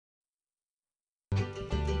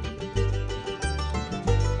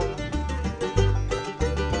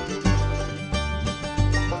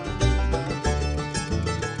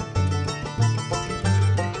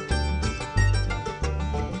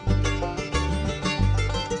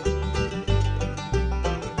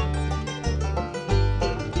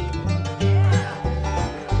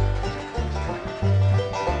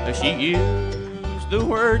She used the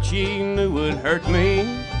word she knew would hurt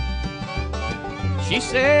me. She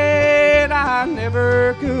said I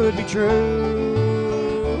never could be true.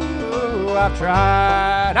 I've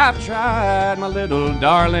tried, my little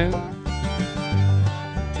darling,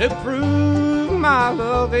 to prove my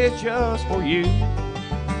love is just for you.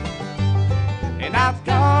 And I've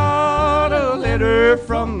got a letter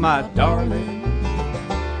from my darling.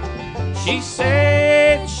 She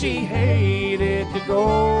said she hated to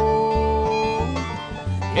go.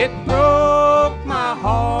 It broke my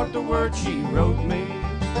heart, the words she wrote me.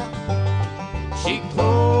 She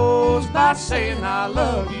closed by saying I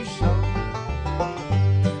love you so.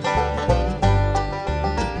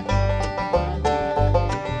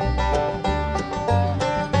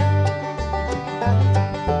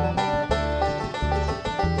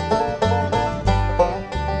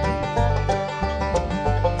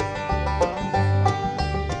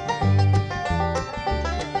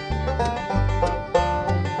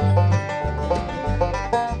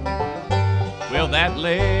 That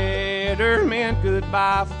letter meant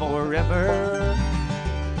goodbye forever.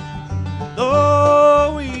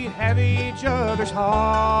 Though we have each other's hearts,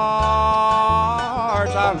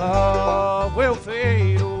 our love will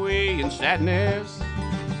fade away in sadness.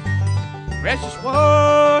 Precious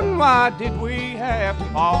one, why did we have to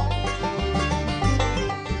part?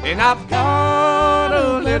 And I've got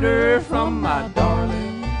a letter from my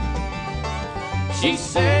darling. She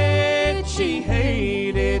said she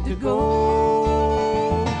hated to go.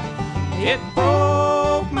 It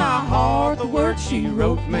broke my heart, the words she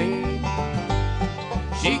wrote me.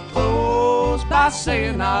 She closed by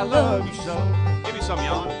saying I love you so. Give me some,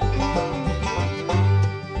 y'all.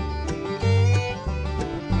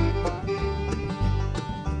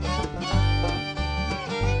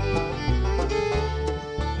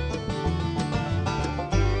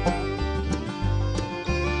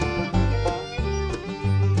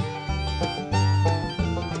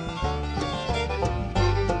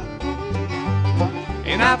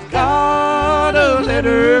 And I've got a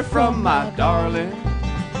letter from my darling.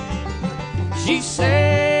 She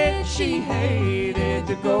said she hated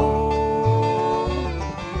to go.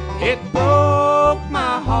 It broke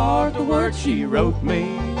my heart, the words she wrote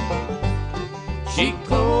me. She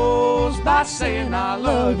closed by saying I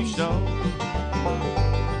love you so.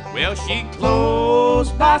 Well, she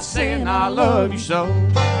closed by saying I love you so.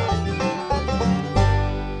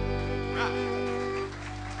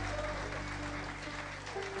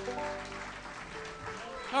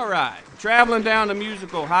 All right, traveling down the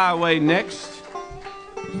musical highway next.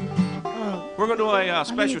 We're going to do a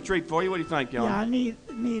special treat for you. What do you think, y'all? Yeah, I need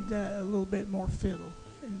a little bit more fiddle.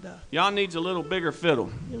 And y'all needs a little bigger fiddle.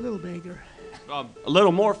 A little bigger. A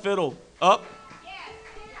little more fiddle up.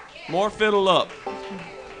 More fiddle up.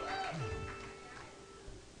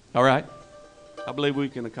 All right. I believe we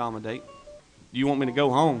can accommodate. Do you want me to go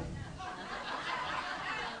home?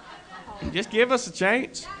 Just give us a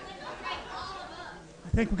chance. I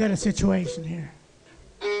think we've got a situation here.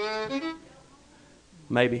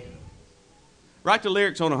 Maybe. Write the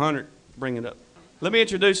lyrics on 100. Bring it up. Let me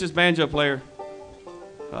introduce this banjo player.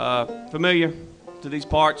 Familiar to these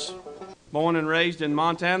parts. Born and raised in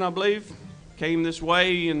Montana, I believe. Came this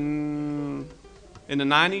way in the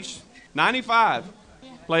 90s. 95.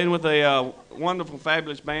 Playing with a wonderful,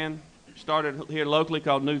 fabulous band. Started here locally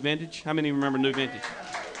called New Vintage. How many remember New Vintage?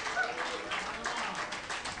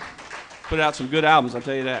 Put out some good albums, I'll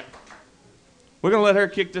tell you that. We're going to let her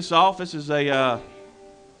kick this off. This is a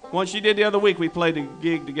one she did the other week. We played a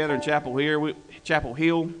gig together in Chapel Hill. We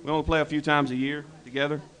only play a few times a year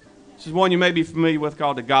together. This is one you may be familiar with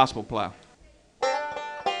called the Gospel Plow.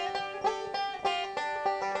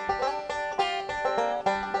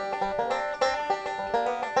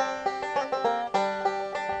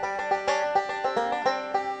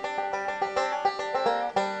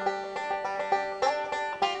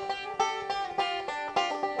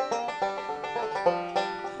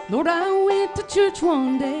 Lord, I went to church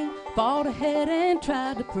one day, fought ahead and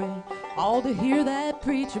tried to pray, all to hear that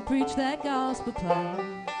preacher preach that gospel plow.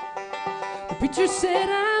 The preacher said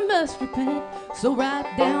I must repent, so right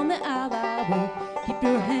down the aisle I went. Keep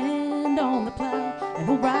your hand on the plow and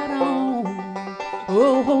hold right on.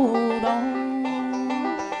 Oh, hold on,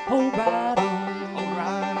 hold right on. Hold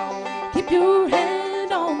right on. Keep your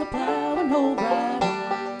hand on the plow and hold right on.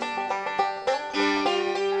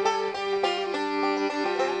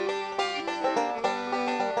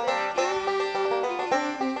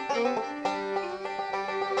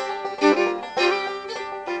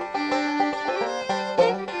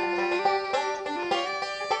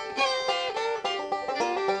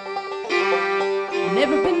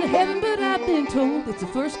 Never been to heaven, but I've been told that It's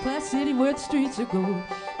a first-class city where the streets are gold.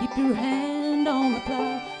 Keep your hand on the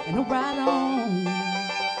plow and hold right on.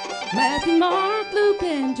 Matthew, Mark, Luke,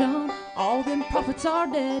 and John, all them prophets are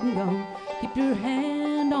dead and gone. Keep your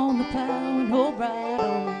hand on the plow and hold right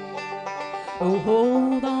on. Oh,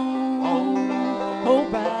 hold on,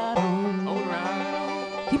 hold right on, hold right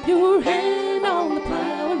on. Keep your hand on the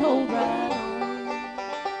plow and hold right on.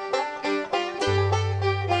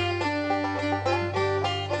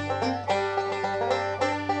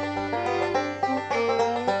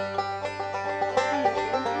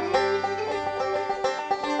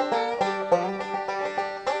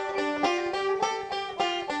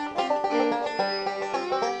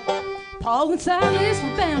 Paul and Silas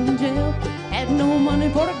were bound in jail, had no money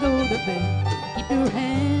for to go to bed. Keep your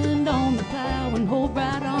hand on the plow and hold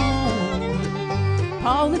right on.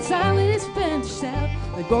 Paul and Silas vanished south,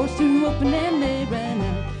 the gorse threw open and they ran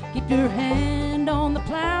out. Keep your hand on the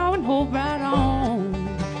plow and hold right on.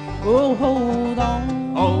 Oh, hold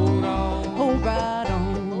on, hold on, hold right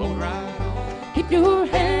on, hold right on. Keep your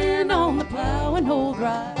hand on the plow and hold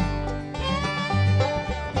right on.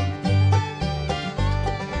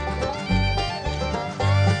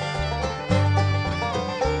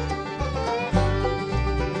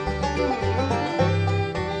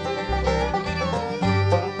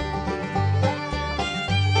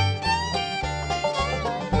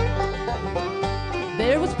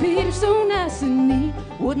 Peter, so nice and neat,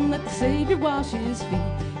 wouldn't let the Savior wash his feet.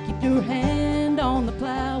 Keep your hand on the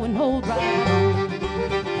plow and hold right on.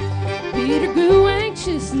 Peter grew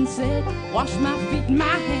anxious and said, wash my feet and my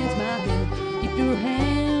hands, my head. Keep your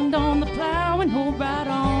hand on the plow and hold right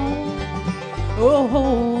on. Oh,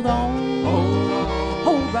 hold on,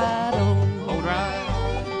 hold right on, hold right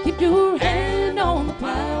on. Keep your hand on the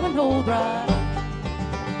plow and hold right on.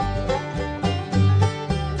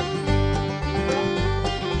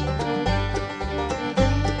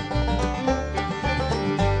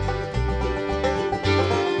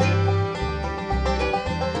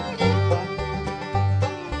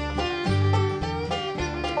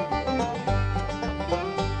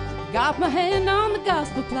 Got my hand on the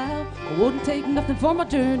gospel plow, I wouldn't take nothing for my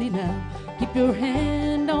journey now. Keep your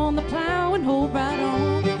hand on the plow and hold right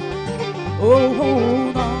on. Oh,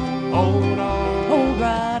 hold on, hold on, hold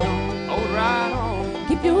right on, hold right on.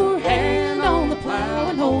 Keep your hand on the plow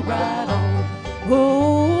and hold right on.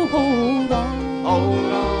 Oh, hold on, hold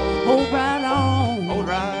on, hold right on, hold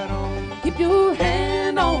right on. Keep your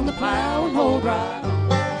hand on the plow and hold right on.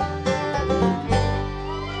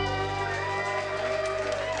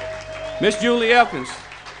 Miss Julie Elkins.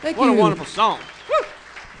 Thank what you. a wonderful song.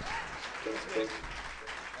 Woo.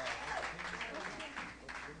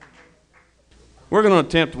 We're going to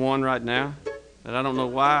attempt one right now that I don't know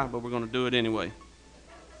why, but we're going to do it anyway.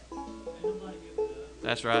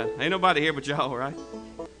 That's right. Ain't nobody here but y'all, right?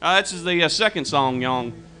 This is the second song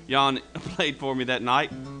Jan played for me that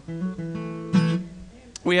night.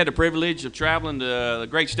 We had the privilege of traveling to the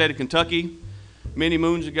great state of Kentucky many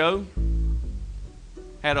moons ago.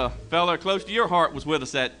 Had a fella close to your heart was with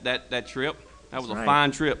us that trip. That was a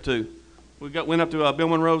fine trip, too. We went up to Bill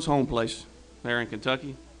Monroe's home place there in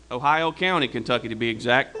Kentucky. Ohio County, Kentucky, to be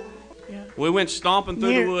exact. Yeah. We went stomping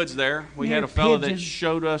through the woods there. We had a fella that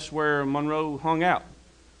showed us where Monroe hung out.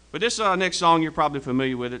 But this next song, you're probably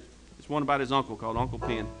familiar with it. It's one about his uncle called Uncle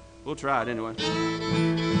Pen. We'll try it anyway.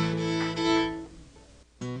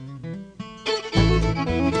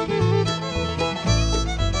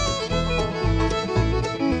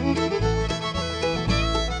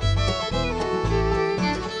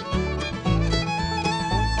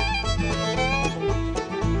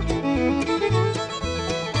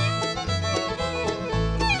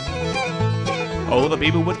 Oh, the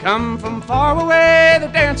people would come from far away,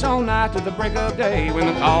 they'd dance all night to the break of day. When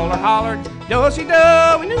the caller hollered,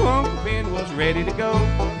 do-si-do, we knew Uncle Pen was ready to go.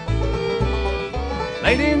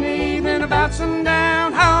 Late in the evening, about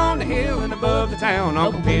sundown, high on the hill and above the town,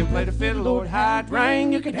 Uncle Pen played a fiddle, Lord, how it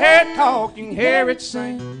rang. You could hear it talk, you can hear it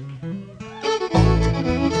sing.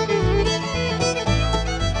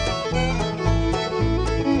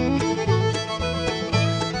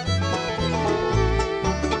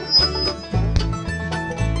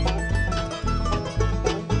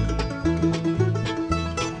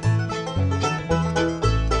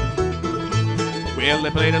 Well,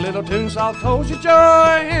 they played a little tune, Salt told you joy,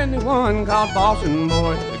 and the one called Boston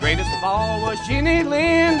Boy. The greatest of all was Jenny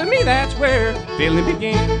Lind. To me, that's where feeling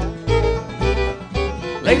began.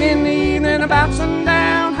 Late in the evening, about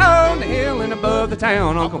sundown, high on the hill and above the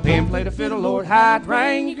town, Uncle Pen played a fiddle, Lord, how it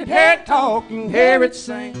rang. You could hear it talk, you can hear it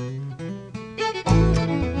sing.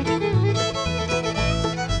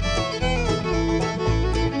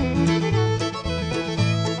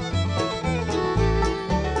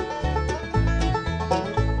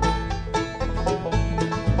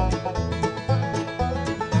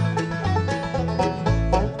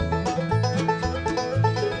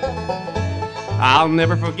 I'll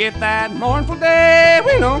never forget that mournful day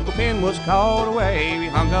when Uncle Ben was called away. We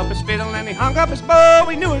hung up his fiddle and he hung up his bow.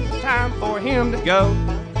 We knew it was time for him to go.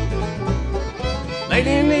 Late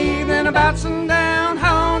in the evening, about sundown,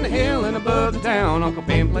 high on the hill and above the town, Uncle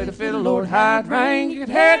Ben played a fiddle, Lord, how it rang. You could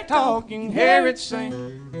hear it talk, you can hear it sing.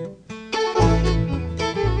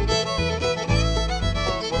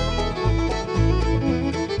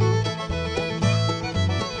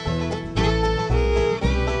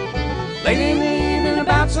 Late in the evening,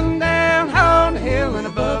 about sundown, high on the hill and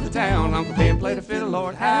above the town, Uncle Ben played a fiddle,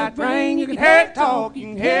 Lord, how it rang. You can hear it talk, you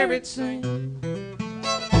can hear it sing.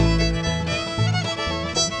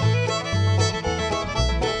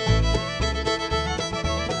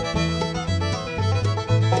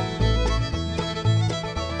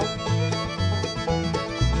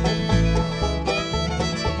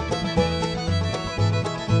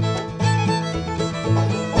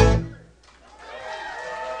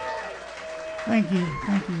 Thank you,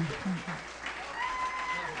 thank you, thank you.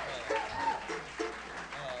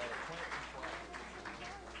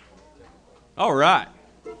 All right.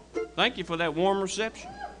 Thank you for that warm reception.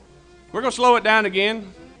 We're going to slow it down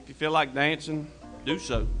again. If you feel like dancing, do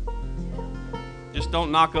so. Just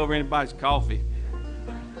don't knock over anybody's coffee.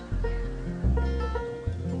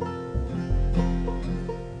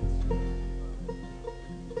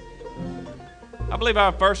 I believe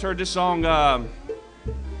I first heard this song,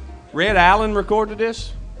 Red Allen recorded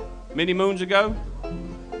this many moons ago.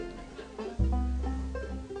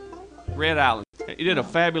 Red Allen. He did a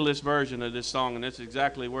fabulous version of this song, and that's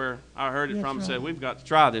exactly where I heard it from and said, we've got to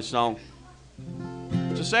try this song.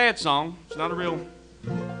 It's a sad song. It's not a real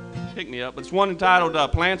pick-me-up, but it's one entitled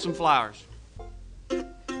Plant Some Flowers.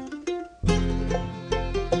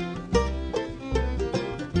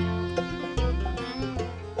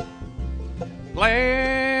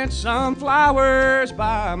 Plant some flowers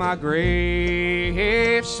by my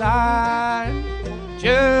graveside,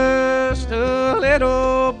 just a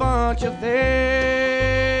little bunch of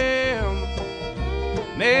them.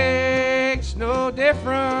 Makes no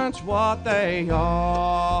difference what they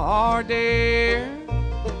are, dear,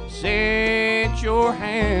 since your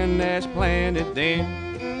hand has planted them.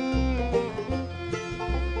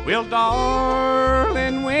 Well,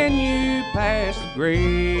 darling, when you pass the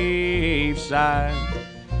graveside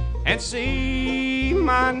and see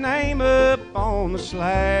my name up on the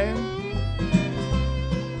slab,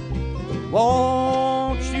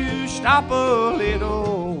 won't you stop a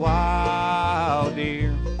little while,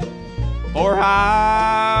 dear, or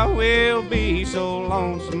I will be so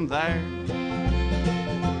lonesome there.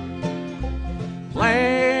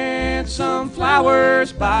 Plant some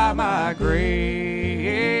flowers by my graveside,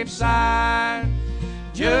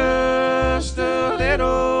 just a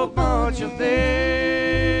little bunch of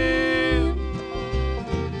them.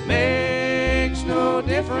 Makes no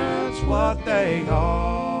difference what they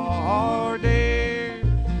are, dear,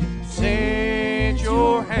 since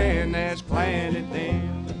your hand has planted them.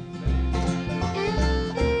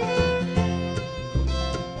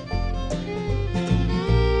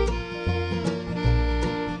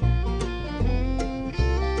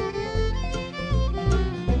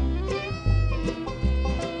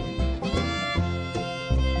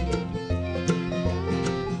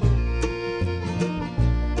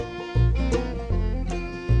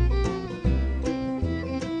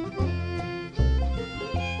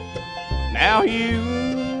 Now you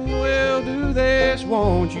will do this,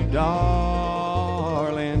 won't you,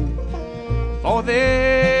 darling? For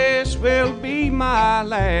this will be my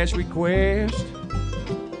last request.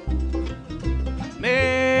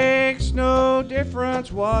 Makes no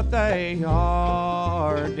difference what they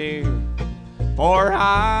are, dear, for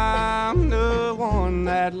I'm the one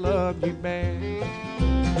that loved you best.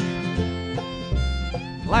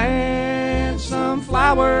 Plant some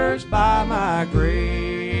flowers by my graveside,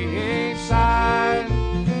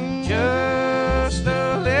 just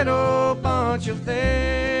a little bunch of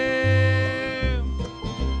them.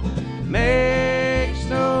 Makes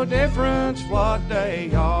no difference what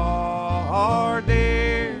they are,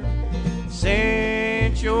 dear,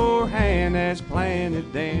 since your hand has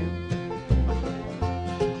planted them.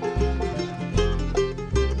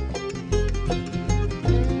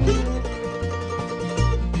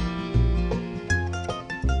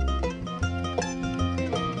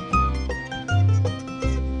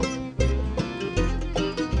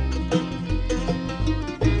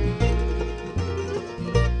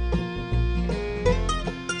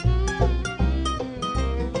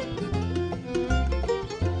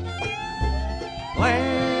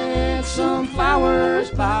 Plant some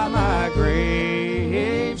flowers by my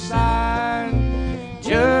graveside,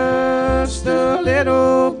 just a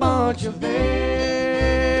little bunch of them.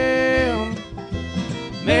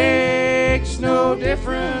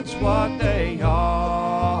 what they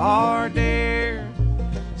are, dear,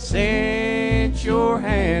 since your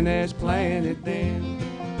hand has planted them.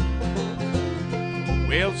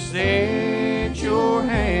 Well, since your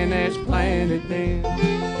hand has planted them.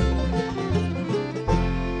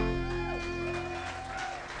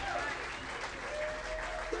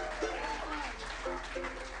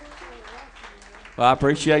 Well, I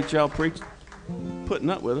appreciate y'all putting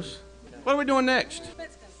up with us. What are we doing next?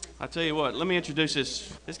 I tell you what, let me introduce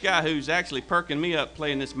this guy who's actually perking me up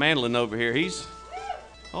playing this mandolin over here. He's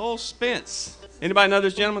old Spence. Anybody know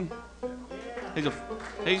this gentleman? He's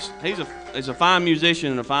a fine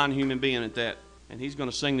musician and a fine human being at that. And he's going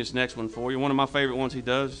to sing this next one for you. One of my favorite ones he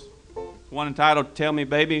does. One entitled, Tell Me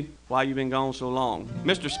Baby, Why You Been Gone So Long.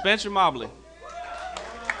 Mr. SpencerMobley.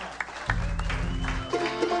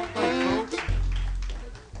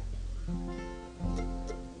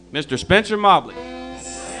 Mr. SpencerMobley.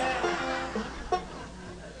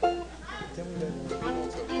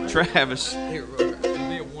 Travis. Here, it'll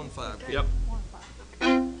be a 1-5. Yep.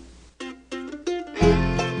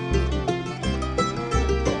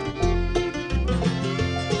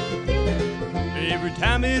 Every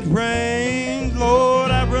time it rains,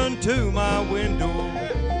 Lord, I run to my window.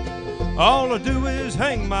 All I do is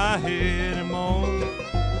hang my head and moan.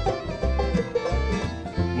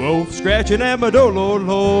 Wolf scratching at my door, Lord,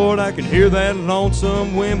 Lord, I can hear that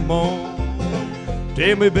lonesome wind moan.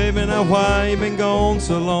 Tell me, baby, now why you been gone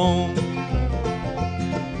so long?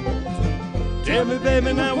 Tell me,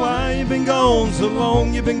 baby, now why you been gone so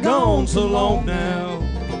long? You been gone so long now.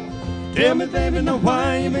 Tell me, baby, now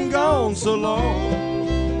why you been gone so long?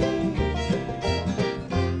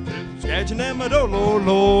 Scratching at my door, Lord,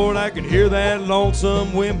 Lord, I can hear that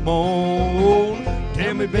lonesome wind moan.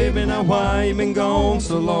 Tell me, baby, now why you been gone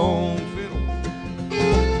so long?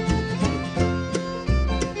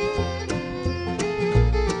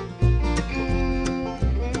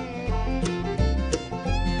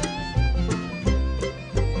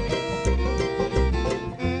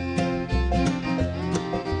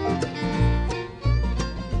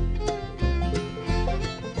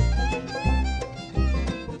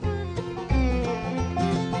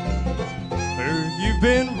 You've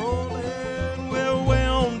been rolling well, way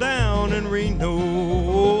on down in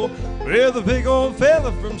Reno with a big old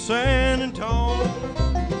fella from San Antonio.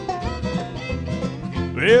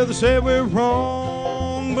 Well, they say we're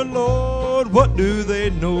wrong, but Lord, what do they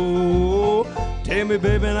know? Tell me,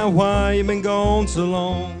 baby, now why you been gone so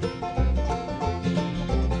long?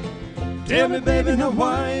 Tell me, baby, now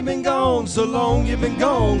why you been gone so long? You've been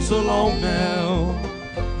gone so long now.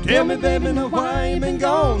 Tell me, baby, now why you been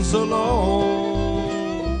gone so long?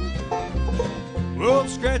 Wolf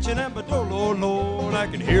scratching at my door, Lord, Lord, I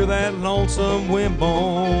can hear that lonesome wind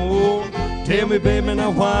moan. Tell me, baby,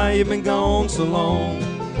 now why you been gone so long?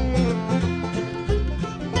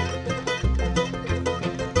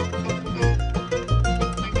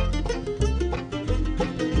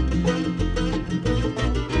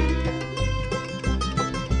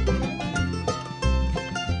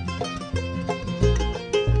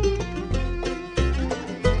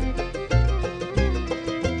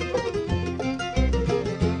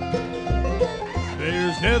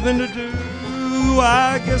 Nothing to do,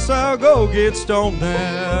 I guess I'll go get stoned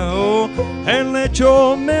now and let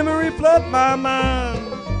your memory flood my mind.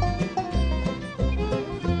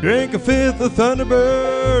 Drink a fifth of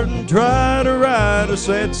Thunderbird and try to write a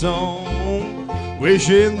sad song,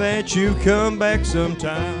 wishing that you come back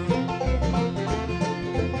sometime.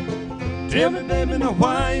 Tell me, baby, now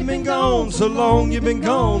why you been gone so long? You've been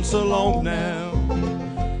gone so long now.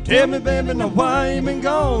 Tell me, baby, now why you been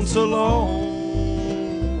gone so long?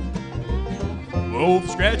 Wolf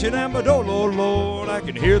scratching at my door, Lord, Lord, I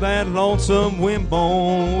can hear that lonesome wind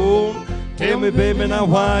moan. Tell me, baby, now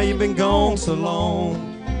why you been gone so long?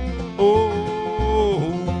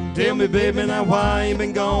 Oh, tell me, baby, now why you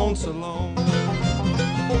been gone so long?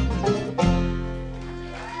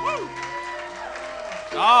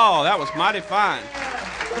 Oh, that was mighty fine.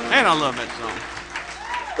 And I love that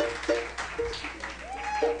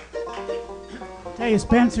song. Tell you,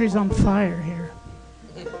 Spencer's on fire here.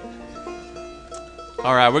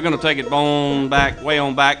 All right, we're going to take it on back, way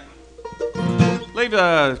on back. Leave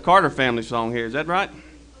a Carter family song here. Is that right?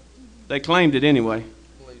 They claimed it anyway.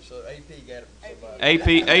 I believe so. AP got it from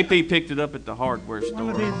somebody. AP picked it up at the hardware store. One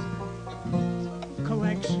of his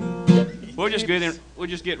collection. We'll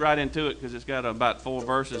just get right into it because it's got about 4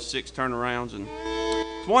 verses, 6 turnarounds, and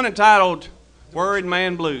it's one entitled "Worried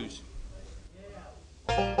Man Blues."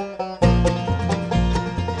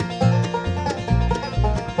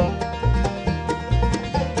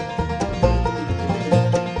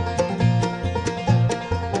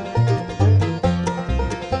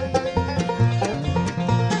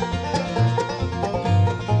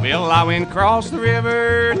 Well, I went across the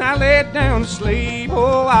river and I laid down to sleep.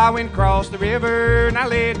 Oh, I went across the river and I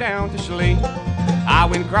laid down to sleep. I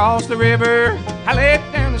went across the river, I laid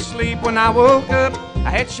down to sleep. When I woke up, I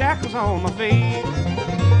had shackles on my feet.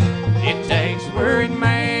 It takes a worried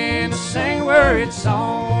man to sing a worried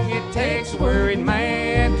song. It takes a worried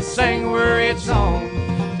man to sing a worried song.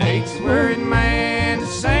 Takes a worried man to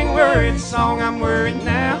sing a worried song. I'm worried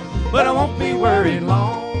now, but I won't be worried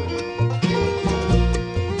long.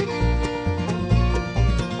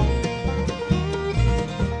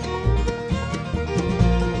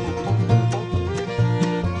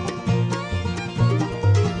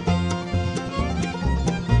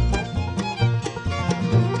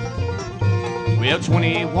 Well,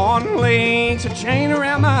 21 links of chain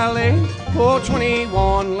around my leg. Oh,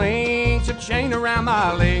 21 links of chain around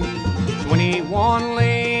my leg. 21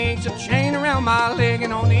 links of chain around my leg,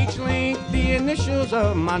 and on each link the initials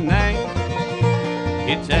of my name.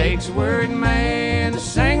 It takes a worried man to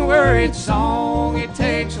sing a worried song. It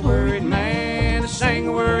takes a worried man to sing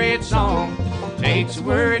a worried song. Takes a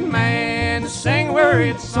worried man to sing a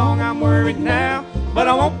worried song. I'm worried now, but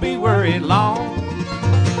I won't be worried long.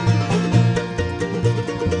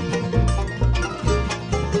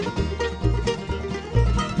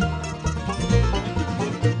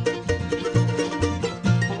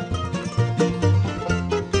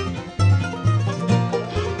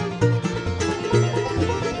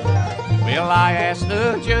 I asked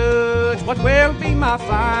the judge, what will be my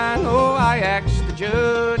fine? Oh, I asked the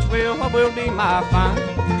judge, well, what will be my fine?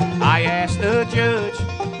 I asked the judge,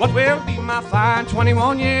 what will be my fine?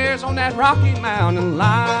 21 years on that Rocky Mountain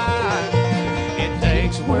line. It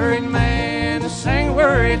takes a worried man to sing a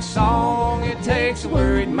worried song. It takes a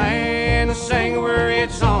worried man to sing a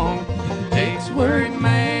worried song. Takes a worried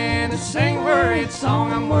man to sing a worried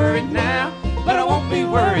song. I'm worried now, but I won't be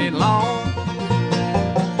worried long.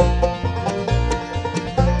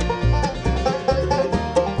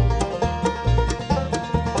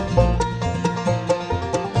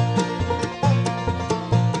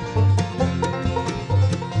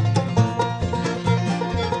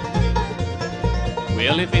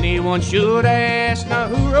 Well, if anyone should ask, now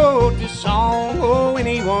who wrote this song? Oh,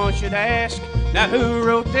 anyone should ask, now who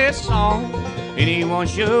wrote this song? Anyone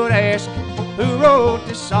should ask, who wrote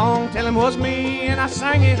this song? Tell him it was me, and I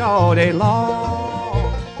sang it all day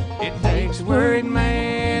long. It takes a worried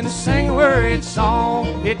man to sing a worried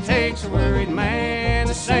song. It takes a worried man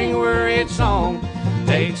to sing a worried song.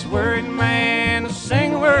 Takes a worried man to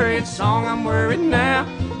sing a worried song. I'm worried now,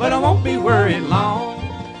 but I won't be worried long.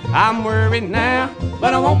 I'm worried now,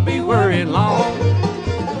 but I won't be worried long.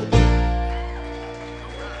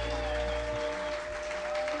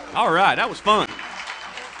 All right, that was fun.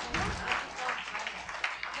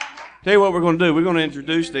 Tell you what we're going to do. We're going to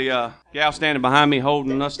introduce the gal standing behind me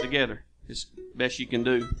holding us together. It's best she can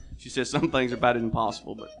do. She says some things are about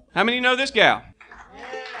impossible, but how many know this gal?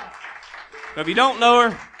 If you don't know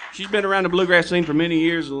her, she's been around the bluegrass scene for many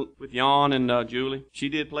years with Jan and Julie. She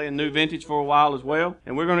did play in New Vintage for a while as well,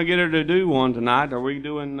 and we're going to get her to do one tonight. Are we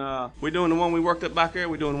doing? We doing the one we worked up back there?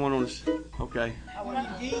 We doing the one on this? Okay.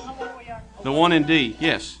 The one in D.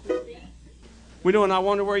 Yes. We doing I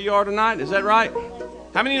Wonder Where You Are Tonight. Is that right?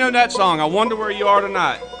 How many know that song? I Wonder Where You Are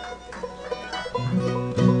Tonight.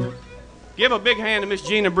 Give a big hand to Miss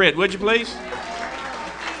Gena Britt, would you please?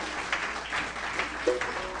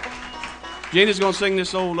 Gena's going to sing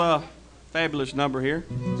this old fabulous number here.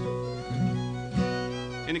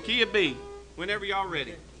 In the key of B, whenever y'all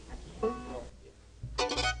ready.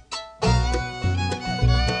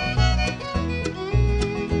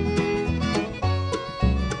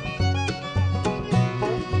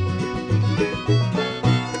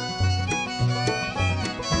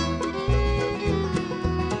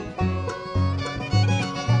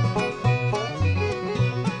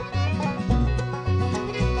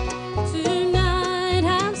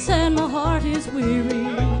 Weary.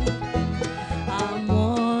 I'm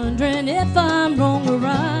wondering if I'm wrong or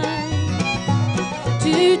right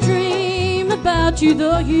to dream about you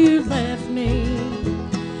though you left me.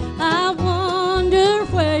 I wonder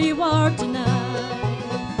where you are tonight.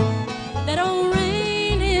 That old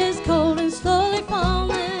rain is cold and slowly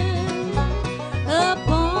falling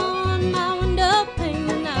upon my window pane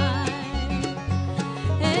tonight.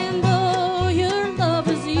 And though your love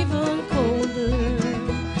is even colder,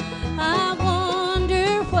 I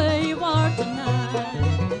wonder where you are tonight.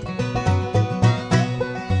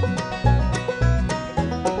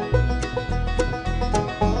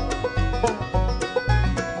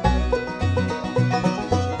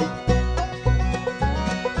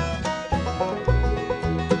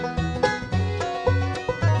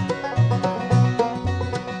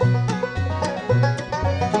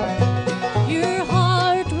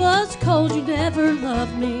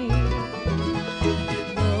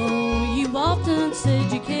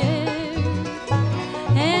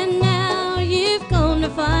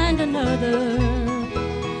 find another,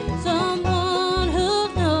 someone who'll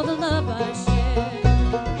know the love I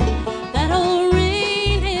share. That old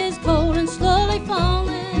rain is cold and slowly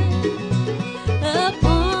falling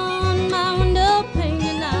upon my window pane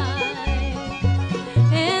tonight.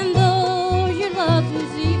 And though your love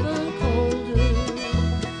is even colder,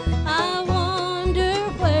 I wonder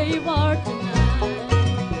where you are tonight.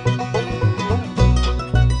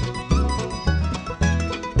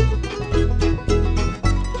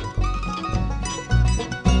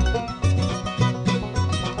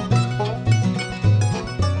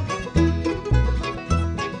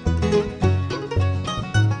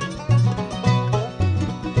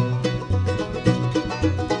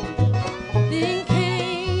 Then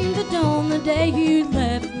came the dawn, the day you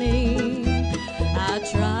left me. I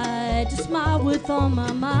tried to smile with all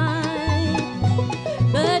my mind,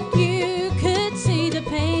 but you could see the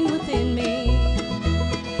pain within me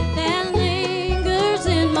that lingers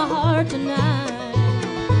in my heart tonight.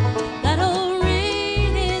 That old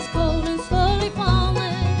rain is cold and slowly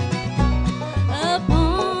falling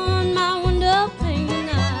upon my window pane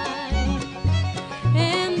tonight.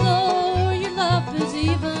 And though your love is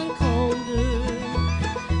even colder,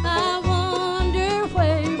 I wonder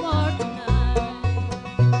where you are tonight.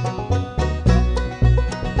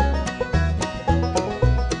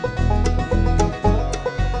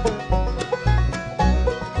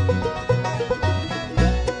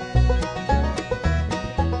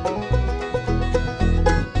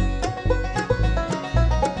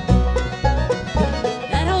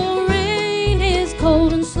 That old rain is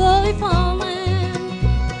cold and slowly falling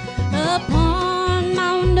upon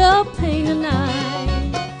my window pane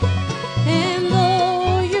tonight. And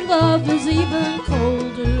though your love is even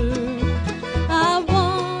colder, I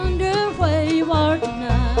wonder where you are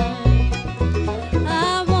tonight.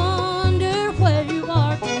 I wonder where you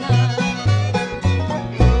are tonight.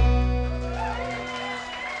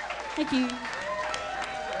 Thank you.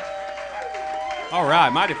 All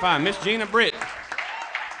right, mighty fine. Miss Gena Britt.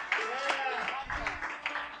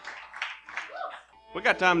 We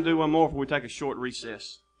got time to do one more before we take a short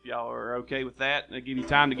recess. If y'all are okay with that, they'll give you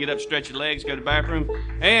time to get up, stretch your legs, go to the bathroom,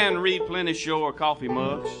 and replenish your coffee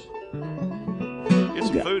mugs. Get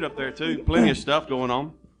some food up there, too. Plenty of stuff going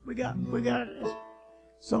on. We got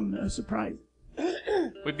some surprise.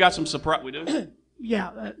 We've got some surprise. We do?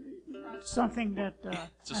 Yeah, something that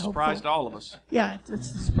It's a I hope surprise for- to all of us. Yeah,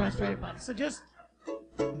 it's a surprise for everybody. So just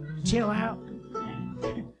chill out.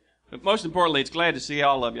 But most importantly, it's glad to see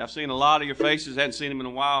all of you. I've seen a lot of your faces, hadn't seen them in a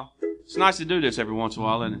while. It's nice to do this every once in a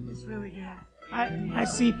while, isn't it? It's really good. I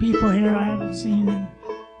see people here I haven't seen in,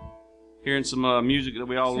 Hearing some music that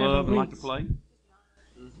we all Several love and like to weeks. play.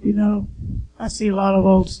 you know, I see a lot of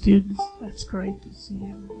old students. That's great to see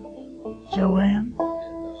you. Joanne.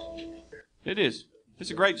 It is.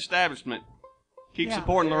 It's a great establishment. Keep Yeah.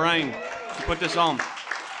 supporting Lorraine. She put this on.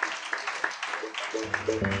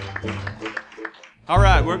 All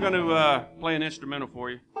right, we're going to play an instrumental for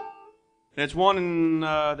you. It's one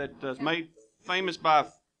that's made famous by a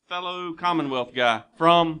fellow Commonwealth guy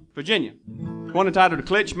from Virginia. One entitled "The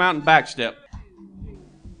Klitsch Mountain Backstep."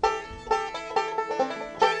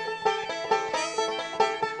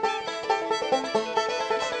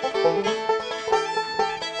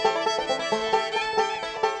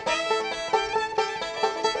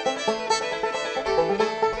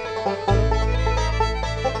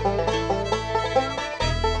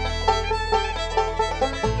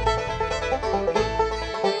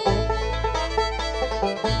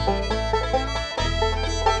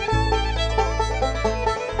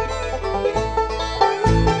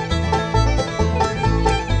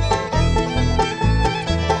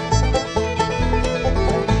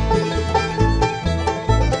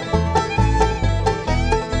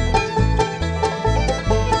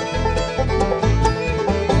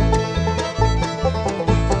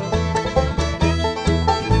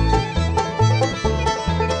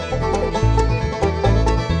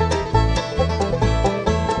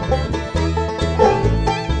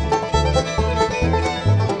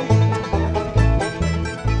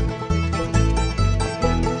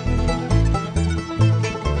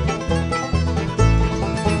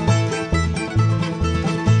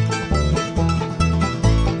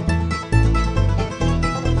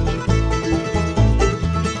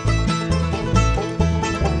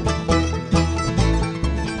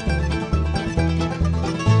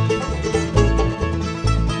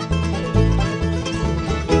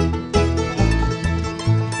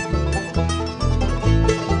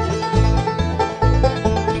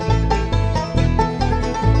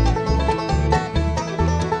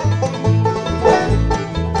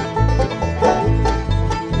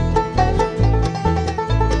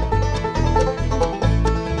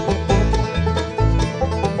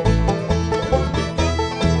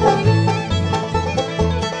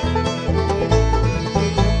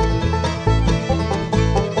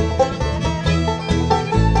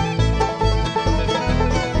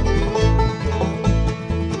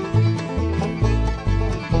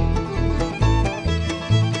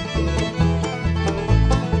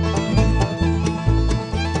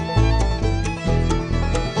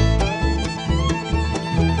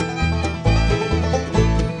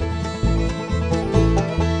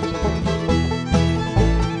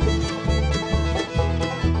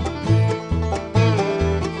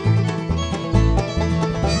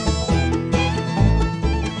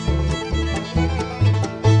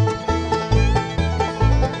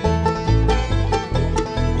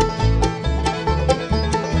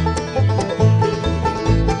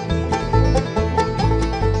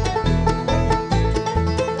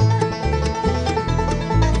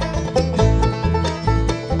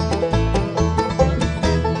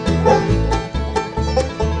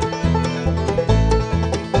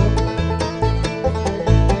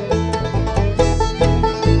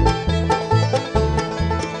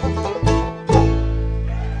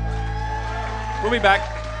 We'll be back.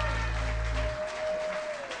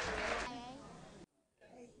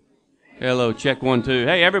 Hello, check 1, 2.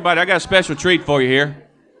 Hey, everybody, I got a special treat for you here.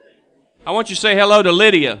 I want you to say hello to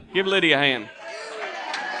Lydia. Give Lydia a hand.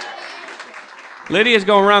 Lydia's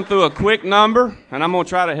going to run through a quick number, and I'm going to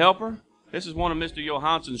try to help her. This is one of Mr.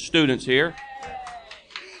 Johansson's students here.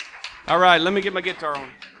 All right, let me get my guitar on.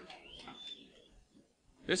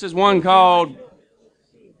 This is one called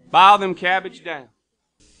Bow Them Cabbage Down.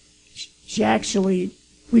 She actually,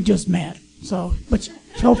 we just met, so, but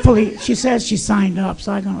hopefully, she says she signed up,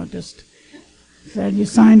 so I'm going to just say you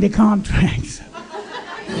signed the contract.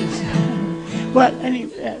 But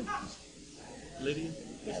anyway,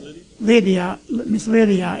 Miss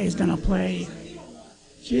Lydia is going to play.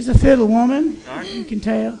 She's a fiddle woman, you can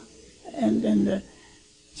tell, and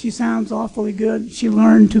she sounds awfully good. She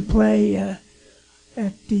learned to play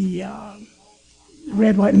at the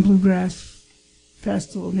Red, White, and Bluegrass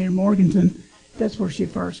Festival near Morganton. That's where she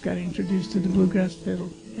first got introduced to the bluegrass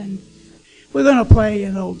fiddle. And we're going to play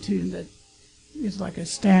an old tune that is like a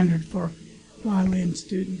standard for violin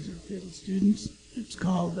students or fiddle students. It's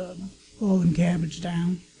called Bow Them Cabbage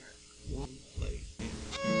Down.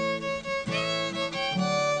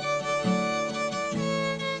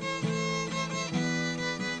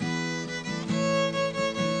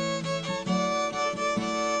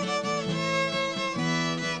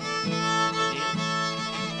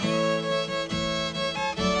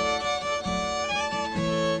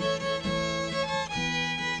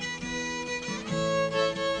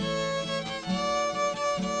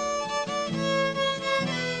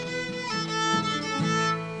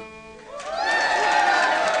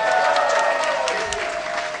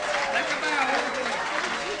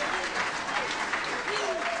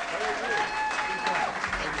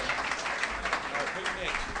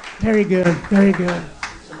 Very good, very good.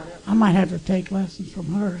 I might have to take lessons from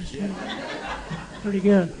her. Pretty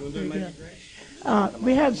good, pretty good.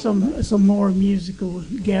 We have some more musical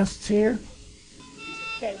guests here.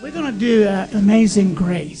 Okay, we're going to do Amazing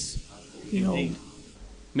Grace. The old.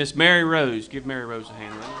 Miss Mary Rose. Give Mary Rose a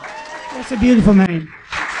hand. That's a beautiful name.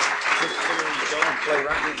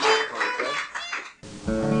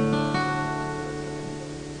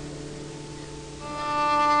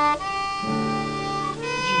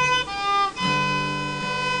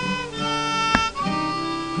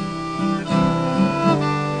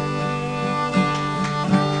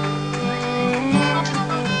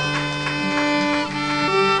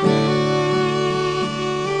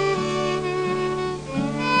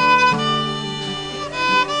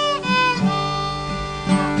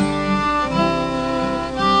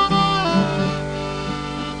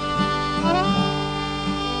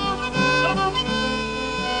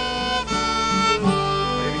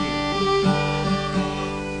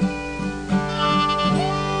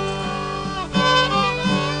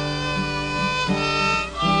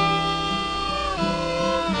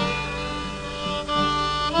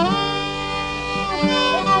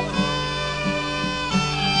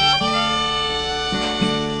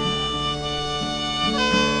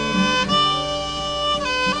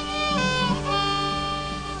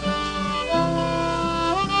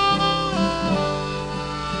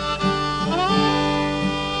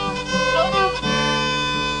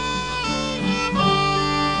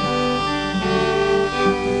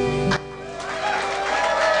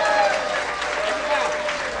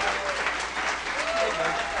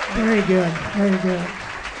 Very good, very good.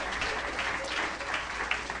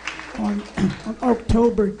 On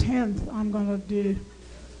October 10th, I'm going to do,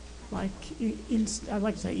 like, I'd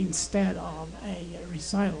like to say instead of a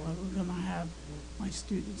recital, we're going to have my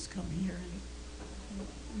students come here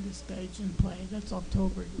on the stage and play. That's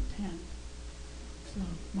October the 10th. So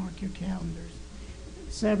mark your calendars.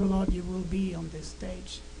 Several of you will be on this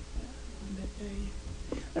stage on that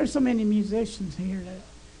day. There's so many musicians here that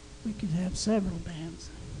we could have several bands.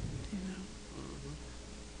 You know,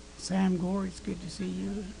 Sam Gore, it's good to see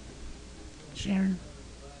you. Sharon.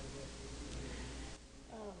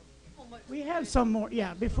 We have some more.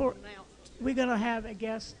 Yeah, before we're gonna have a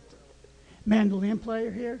guest mandolin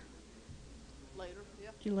player here.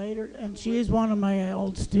 Later, and she is one of my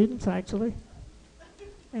old students actually,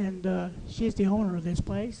 and she's the owner of this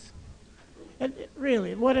place. And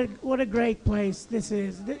really, what a great place this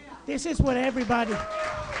is. This is what everybody.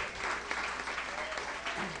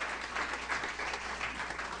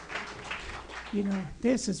 You know,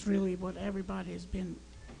 this is really what everybody has been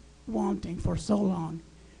wanting for so long.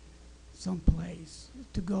 Some place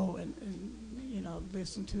to go and you know,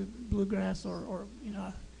 listen to bluegrass or you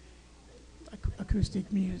know, acoustic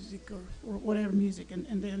music or whatever music,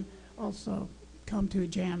 and then also come to a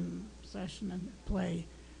jam session and play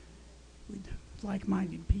with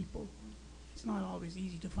like-minded people. It's not always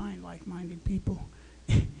easy to find like-minded people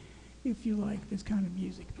if you like this kind of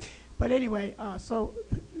music. But anyway, so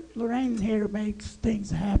Lorraine here makes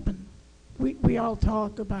things happen. We all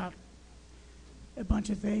talk about a bunch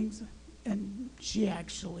of things, and she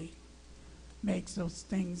actually makes those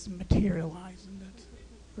things materialize, and that's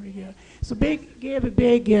pretty good. So give a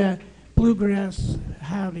big bluegrass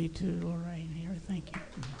howdy to Lorraine here. Thank you.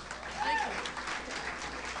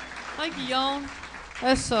 Thank you, Jan.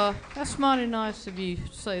 That's mighty nice of you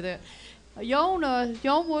to say that. Jan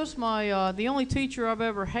was my the only teacher I've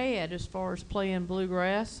ever had as far as playing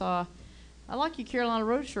bluegrass. I like your Carolina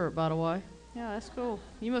Road shirt, by the way. Yeah, that's cool.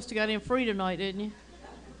 You must have got in free tonight, didn't you?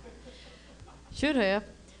 Should have.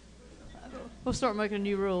 We'll start making a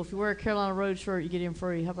new rule. If you wear a Carolina Road shirt, you get in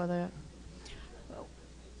free. How about that?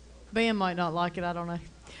 Band might not like it. I don't know.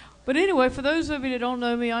 But anyway, for those of you that don't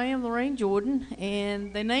know me, I am Lorraine Jordan,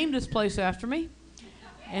 and they named this place after me,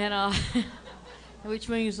 and which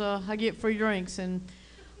means I get free drinks. And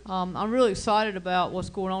I'm really excited about what's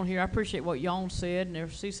going on here. I appreciate what Jan said, and I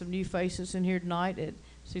see some new faces in here tonight. I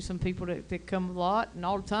see some people that come a lot and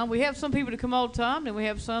all the time. We have some people that come all the time, and we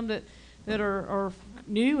have some that are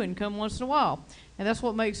new and come once in a while, and that's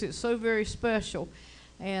what makes it so very special.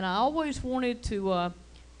 And I always wanted to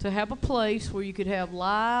have a place where you could have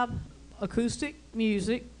live acoustic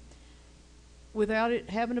music without it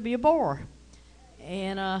having to be a bar.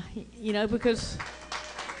 And because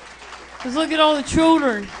look at all the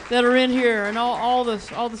children that are in here, and all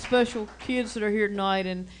the special kids that are here tonight.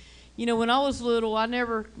 And when I was little, I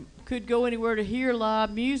never could go anywhere to hear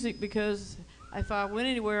live music, because if I went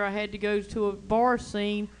anywhere, I had to go to a bar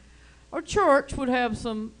scene, or church would have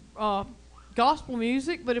some gospel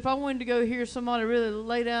music. But if I wanted to go hear somebody really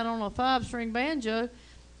lay down on a 5-string banjo,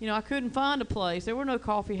 I couldn't find a place. There were no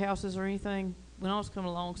coffee houses or anything when I was coming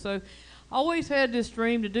along. So I always had this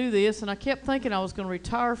dream to do this, and I kept thinking I was going to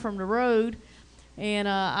retire from the road. And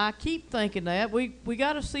I keep thinking that. We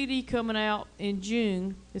got a CD coming out in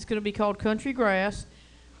June. It's going to be called Country Grass.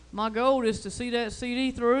 My goal is to see that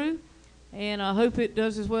CD through, and I hope it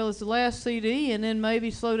does as well as the last CD, and then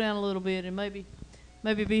maybe slow down a little bit, and maybe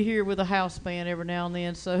be here with a house band every now and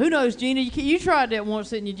then. So who knows, Gena? You tried that once,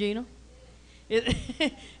 didn't you, Gena?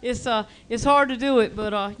 It's hard to do it,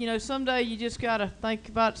 but someday you just gotta think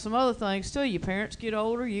about some other things too. Your parents get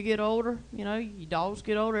older, you get older, your dogs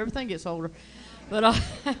get older, everything gets older. But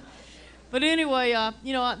but anyway,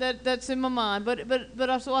 that's in my mind.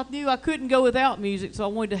 So I knew I couldn't go without music, so I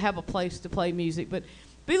wanted to have a place to play music. But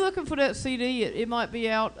be looking for that CD. It might be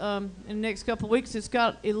out in the next couple of weeks. It's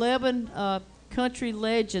got 11 country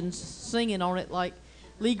legends singing on it, like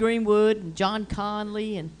Lee Greenwood and John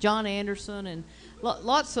Conley and John Anderson, and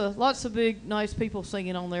lots of big nice people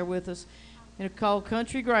singing on there with us. And it's called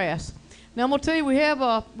Country Grass. Now I'm gonna tell you,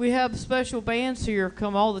 we have special bands here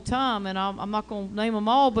come all the time, and I'm not gonna name them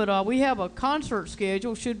all, but we have a concert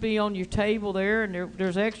schedule. Should be on your table there, and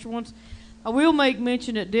there's extra ones. I will make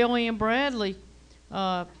mention that Dale Ann Bradley,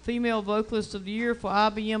 female vocalist of the year for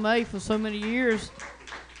IBMA for so many years,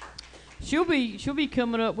 she'll be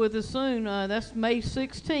coming up with us soon. That's May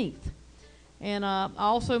 16th. And I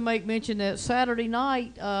also make mention that Saturday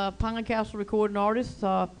night, Pine Castle recording artists,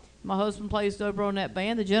 my husband plays dobro in that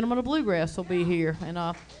band, the Gentlemen of Bluegrass, will be here. And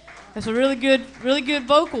it's a really good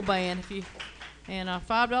vocal band. And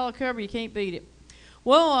 $5 cover, you can't beat it.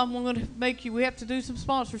 Well, I'm going to we have to do some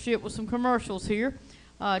sponsorship with some commercials here.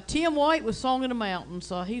 Tim White with Song in the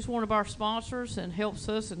Mountains. He's one of our sponsors and helps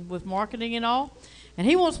us with marketing and all. And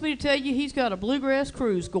he wants me to tell you he's got a bluegrass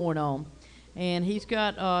cruise going on. And he's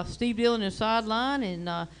got Steve Dillon in sideline,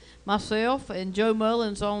 and myself and Joe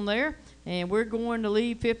Mullins on there. And we're going to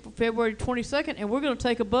leave February 22nd, and we're going to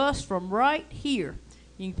take a bus from right here.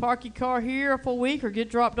 You can park your car here for a week or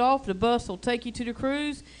get dropped off. The bus will take you to the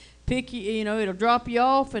cruise, pick you, it'll drop you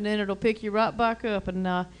off, and then it'll pick you right back up.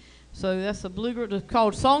 And so that's it's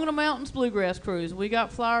called Song in the Mountains Bluegrass Cruise. We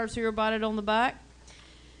got flyers here about it on the back.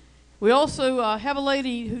 We also have a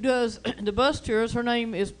lady who does the bus tours. Her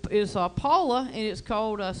name is Paula, and it's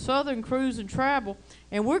called Southern Cruise and Travel.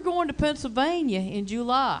 And we're going to Pennsylvania in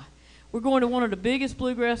July. We're going to one of the biggest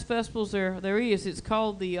bluegrass festivals there is. It's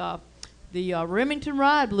called the Remington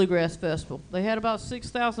Ride Bluegrass Festival. They had about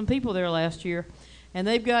 6,000 people there last year, and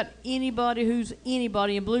they've got anybody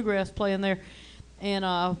in bluegrass playing there. And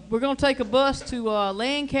we're going to take a bus to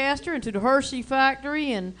Lancaster and to the Hershey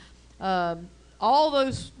Factory and all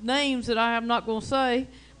those names that I am not going to say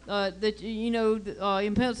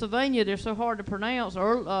in Pennsylvania they're so hard to pronounce.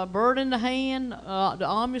 Bird in the Hand, the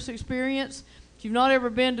Amish Experience. If you've not ever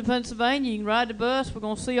been to Pennsylvania, you can ride the bus. We're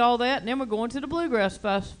going to see all that, and then we're going to the Bluegrass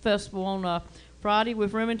Festival on Friday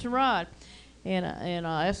with Remington Ride, and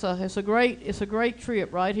it's a great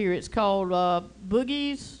trip right here. It's called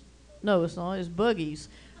Boogies. No, it's not. It's Buggies.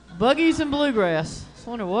 Buggies and Bluegrass. I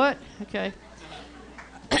wonder what. Okay.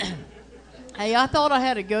 Hey, I thought I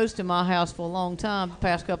had a ghost in my house for a long time the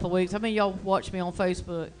past couple of weeks. How many of y'all watched me on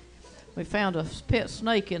Facebook? We found a pet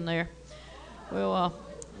snake in there. Well,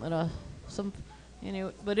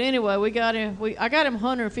 anyway, we got him. I got him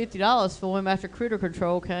 $150 for him after Critter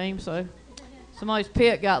Control came. So somebody's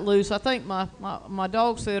pet got loose. I think my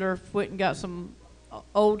dog sitter went and got some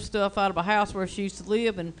old stuff out of a house where she used to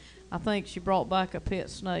live, and I think she brought back a pet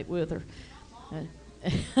snake with her.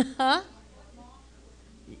 Huh?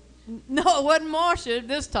 No, it wasn't Marcia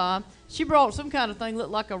this time. She brought some kind of thing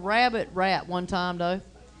looked like a rabbit rat one time, though.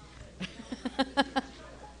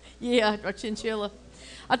 Yeah, a chinchilla.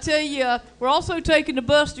 I tell you, we're also taking the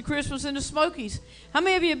bus to Christmas in the Smokies. How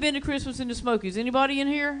many of you have been to Christmas in the Smokies? Anybody in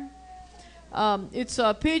here? It's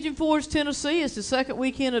Pigeon Forge, Tennessee. It's the second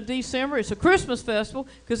weekend of December. It's a Christmas festival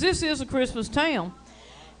because this is a Christmas town.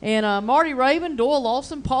 And Marty Raven, Doyle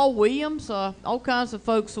Lawson, Paul Williams, all kinds of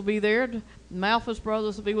folks will be there. Malphus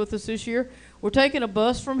Brothers will be with us this year. We're taking a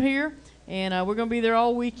bus from here, and we're going to be there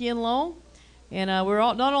all weekend long. And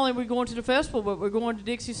not only are we going to the festival, but we're going to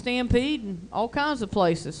Dixie Stampede and all kinds of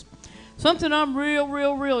places. Something I'm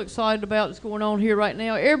real excited about that's going on here right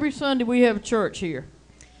now. Every Sunday we have a church here.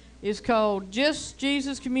 It's called Just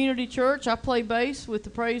Jesus Community Church. I play bass with the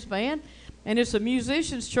praise band. And it's a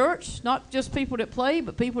musician's church, not just people that play,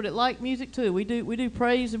 but people that like music too. We do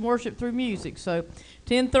praise and worship through music. So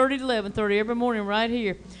 10:30 to 11:30 every morning right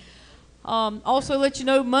here. Also let you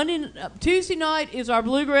know, Tuesday night is our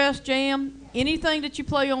bluegrass jam. Anything that you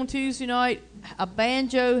play on Tuesday night, a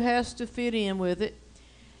banjo has to fit in with it.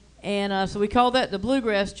 And so we call that the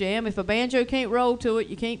bluegrass jam. If a banjo can't roll to it,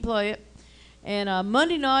 you can't play it. And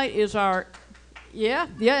Monday night is our, we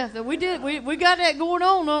got that going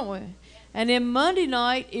on, don't we? And then Monday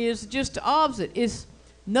night is just the opposite. It's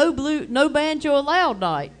no banjo allowed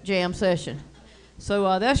night jam session.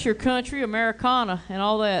 So that's your country, Americana, and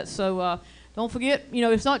all that. So don't forget,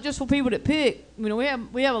 it's not just for people that pick. We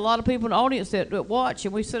have a lot of people in the audience that watch,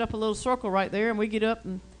 and we set up a little circle right there, and we get up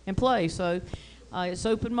and play. So it's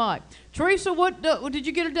open mic. Teresa, what did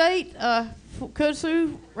you get a date?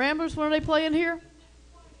 Kudzu Ramblers, when are they playing here?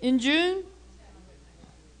 In June?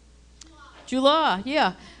 July,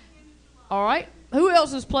 yeah. All right. Who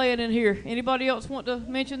else is playing in here? Anybody else want to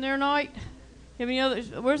mention their night? Have any others?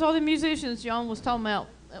 Where's all the musicians John was talking about?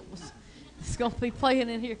 It's going to be playing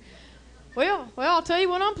in here. Well, I'll tell you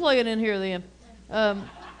when I'm playing in here then.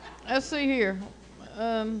 Let's see here.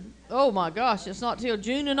 Oh my gosh, it's not till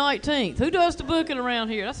June the 19th. Who does the booking around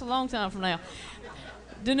here? That's a long time from now.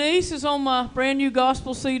 Denise is on my brand new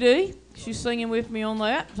gospel CD. She's singing with me on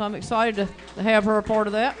that, so I'm excited to have her a part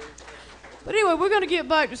of that. But anyway, we're going to get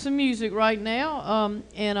back to some music right now.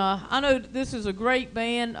 And I know this is a great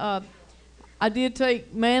band. I did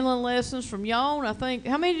take mandolin lessons from Jan. I think,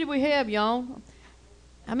 how many did we have, Jan?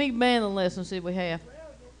 How many mandolin lessons did we have?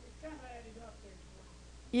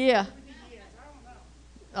 Yeah.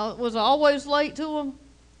 Was I always late to them?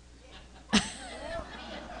 I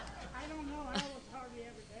don't know. I was hardly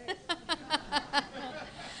ever there.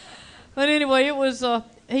 But anyway, it was.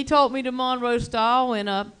 He taught me the Monroe style, and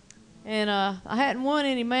I hadn't won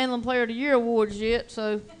any Mandolin Player of the Year awards yet,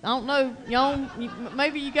 so I don't know.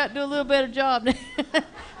 Maybe you got to do a little better job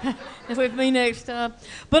with me next time.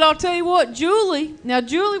 But I'll tell you what, Julie. Now,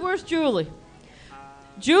 Julie, where's Julie?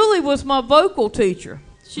 Julie was my vocal teacher.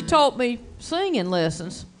 She taught me singing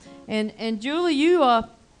lessons, and Julie,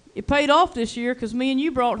 it paid off this year because me and you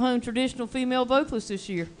brought home traditional female vocalists this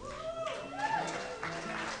year.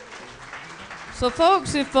 So,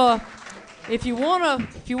 folks, if you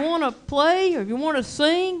wanna play or if you wanna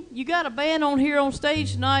sing, you got a band on here on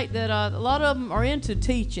stage tonight that a lot of them are into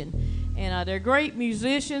teaching, and they're great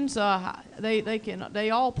musicians. They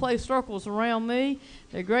all play circles around me.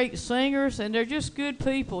 They're great singers, and they're just good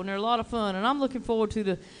people, and they're a lot of fun. And I'm looking forward to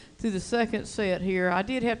the second set here. I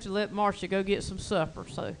did have to let Marcia go get some supper,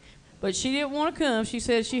 but she didn't want to come. She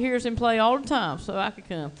said she hears him play all the time, so I could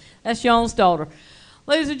come. That's Jan's daughter.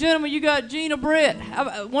 Ladies and gentlemen, you got Gena Britt,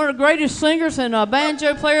 one of the greatest singers and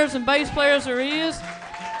banjo players and bass players there is.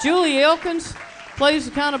 JulieElkins plays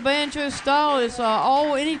the kind of banjo style. It's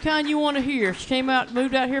any kind you want to hear. She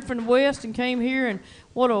moved out here from the West and came here, and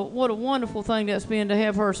what a wonderful thing that's been to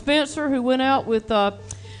have her. Spencer, who went out with the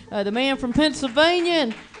man from Pennsylvania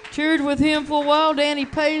and cheered with him for a while, Danny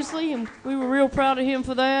Paisley, and we were real proud of him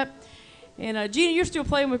for that. And Gena, you're still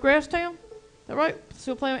playing with Grasstown? Is that right?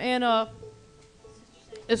 Still playing, and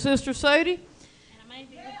Sister Sadie? And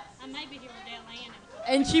I may be here with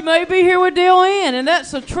And she may be here with Dale Ann, and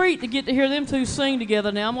that's a treat to get to hear them two sing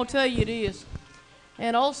together now. I'm going to tell you it is.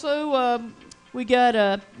 And also, we got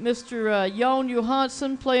Mr.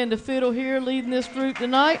 Johansson playing the fiddle here, leading this group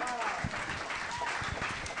tonight.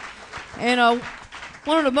 And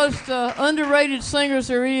one of the most underrated singers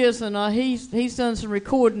there is, and he's done some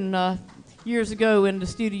recording years ago in the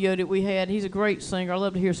studio that we had. He's a great singer. I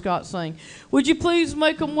love to hear Scott sing. Would you please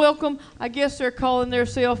make them welcome? I guess they're calling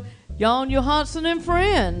themselves Jan Johansson and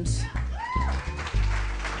Friends.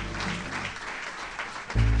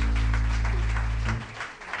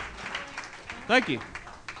 Thank you.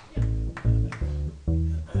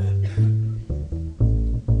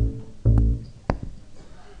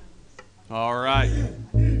 All right.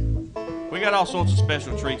 We got all sorts of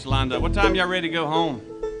special treats lined up. What time y'all ready to go home?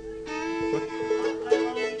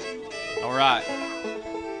 All right.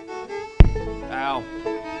 Ow.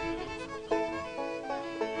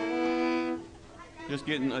 Just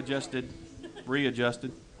getting adjusted,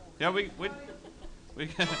 readjusted. Yeah, we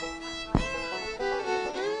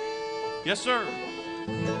Yes, sir.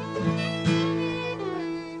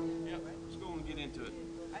 Yep, let's go and get into it.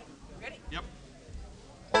 Ready? Yep.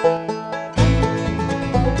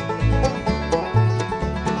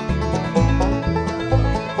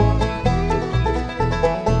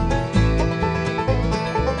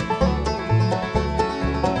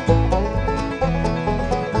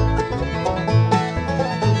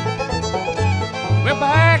 Well,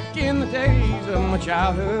 back in the days of my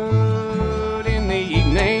childhood, in the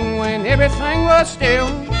evening when everything was still,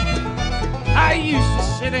 I used to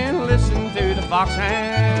sit and listen to the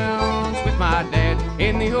foxhounds with my dad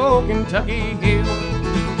in the old Kentucky hills.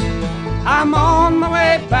 I'm on my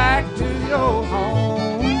way back to the old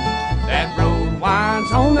home. That road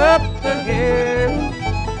winds on up the hill,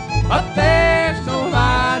 but there's no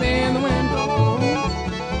light in the window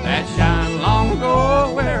that shined long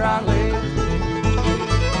ago where I live.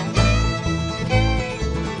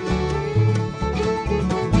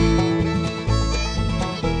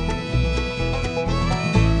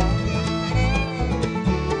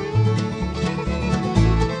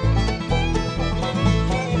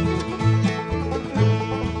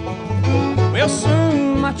 Well,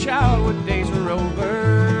 soon my childhood days are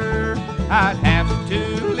over. I'd have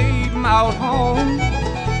to leave my old home,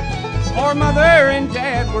 for mother and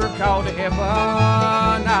dad were called to heaven.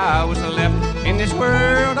 I was left in this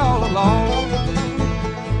world all alone.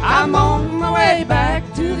 I'm on my way back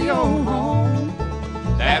to the old home.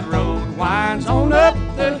 That road winds on up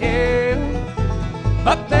the hill,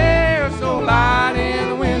 but there's no light in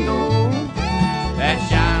the window that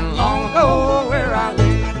shined long ago where I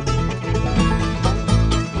live.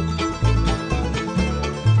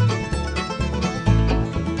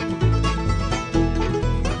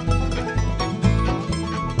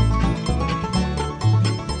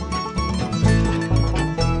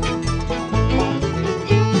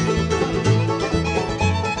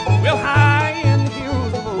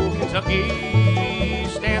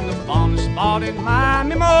 Stand upon the spot in my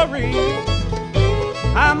memory.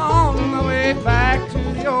 I'm on my way back to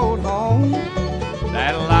the old home.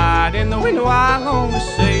 That light in the window I long to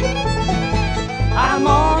see. I'm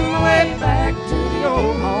on my way back to the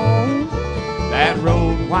old home. That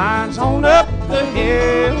road winds on up the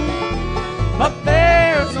hill, but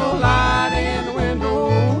there's no light in the window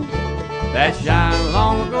that shined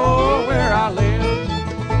long ago where I live.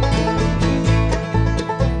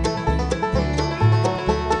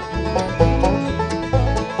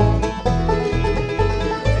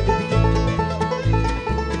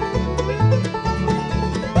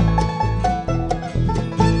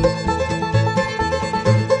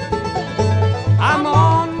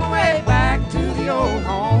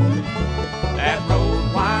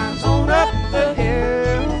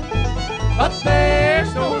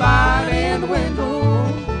 There's no light in the window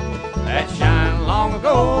that shined long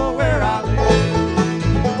ago where I live.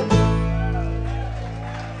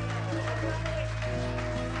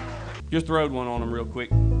 Just throwed one on them real quick.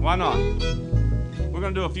 Why not? We're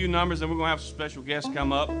going to do a few numbers and we're going to have some special guests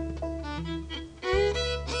come up.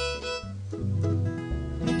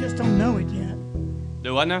 They just don't know it yet.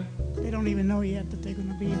 Do I know? They don't even know yet that they're going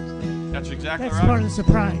to be in today. That's exactly right. That's part of the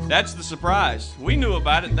surprise. That's the surprise. We knew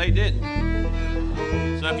about it, they didn't.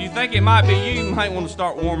 So if you think it might be you, you might want to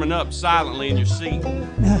start warming up silently in your seat.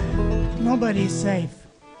 Nobody's safe.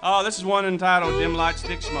 Oh, this is one entitled Dim Light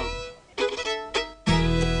Stick Smoke.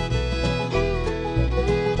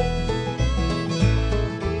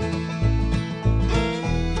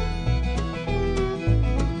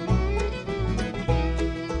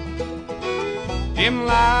 Dim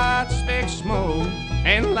lights, thick smoke,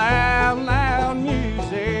 and loud, loud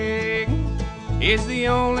music. is the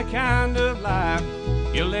only kind of life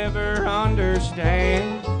you'll ever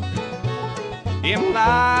understand. Dim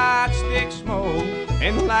lights, thick smoke,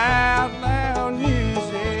 and loud, loud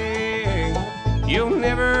music. You'll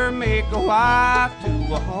never make a wife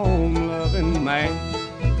to a home-loving man.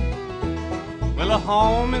 Well, a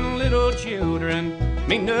home and little children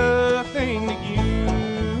mean nothing to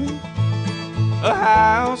you. A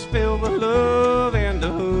house filled with love and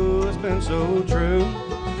a husband so true.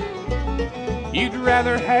 You'd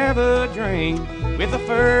rather have a drink with the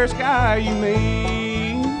first guy you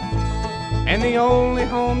meet, and the only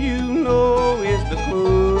home you know is the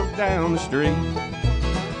club down the street.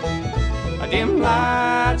 A dim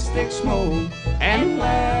lights, thick smoke, and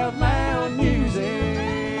loud, loud music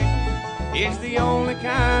is the only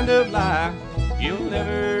kind of life you'll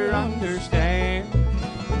ever understand.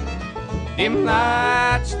 Dim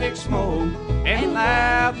lights, thick smoke, and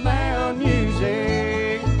loud, loud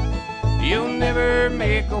music. You'll never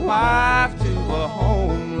make a wife to a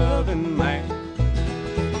home-loving man.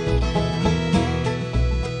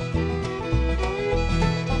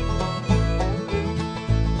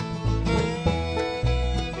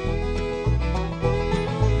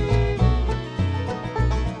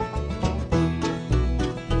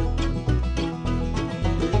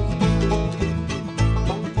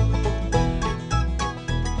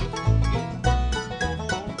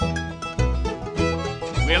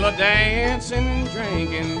 Well, a dancing and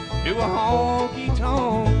drinking to a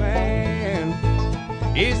honky-tonk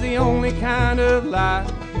band is the only kind of life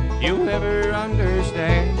you'll ever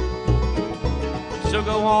understand. So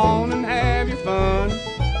go on and have your fun.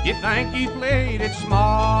 You think you played it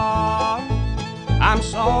smart. I'm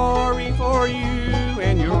sorry for you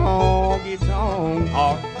and your honky-tonk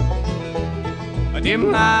heart. A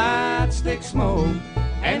dim lights, thick smoke,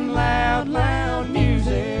 and loud, loud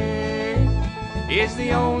music is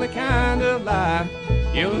the only kind of life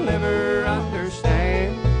you'll never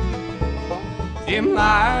understand. Dim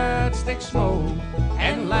lights, thick smoke,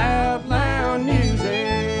 and loud, loud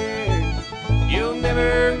music. You'll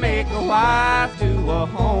never make a wife to a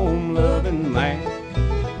home-loving man.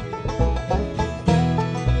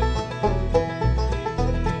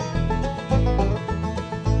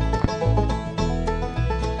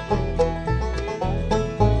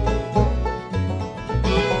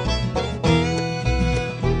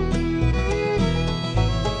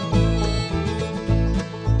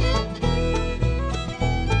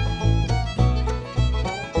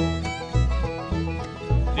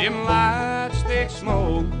 Dim lights, thick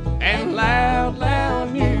smoke, and loud,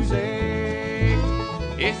 loud music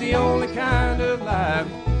is the only kind of life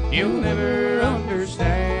you'll never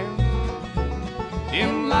understand.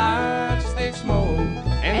 Dim lights, thick smoke,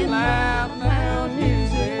 and loud, loud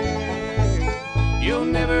music. You'll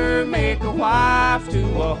never make a wife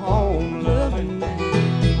to a home-loving man.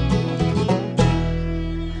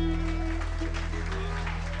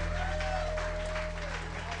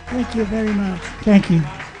 Thank you very much. Thank you.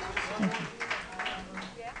 Thank you.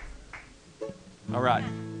 All right.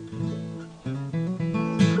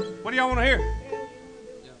 What do y'all want to hear?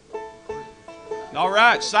 All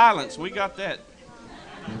right, silence. We got that.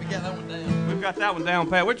 We got that one down. We've got that one down,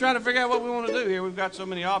 Pat. We're trying to figure out what we want to do here. We've got so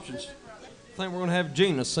many options. I think we're going to have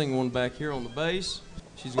Gena sing one back here on the bass.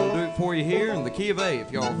 She's going to do it for you here in the key of A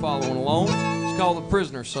if y'all are following along. It's called the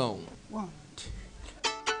Prisoner Song. One.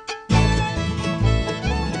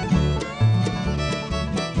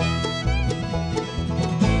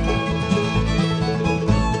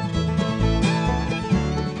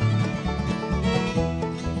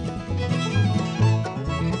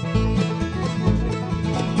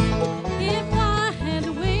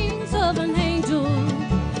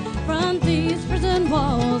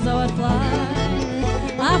 Walls I would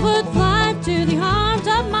fly. I would fly to the arms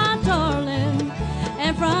of my darling,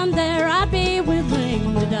 and from there I'd be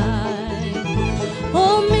willing to die.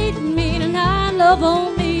 Oh, meet me tonight, love,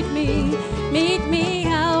 oh, meet me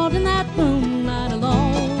out in that moonlight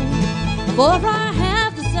alone. For I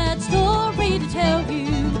have a sad story to tell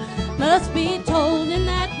you, must be told in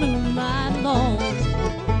that moonlight alone.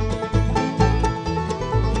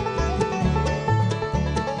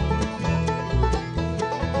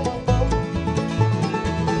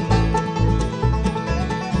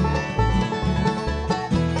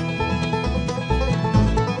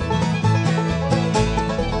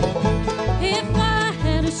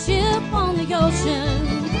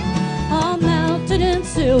 All mounted in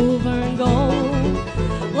silver and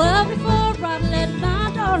gold. Well, before I let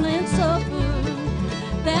my darling suffer,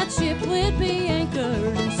 that ship would be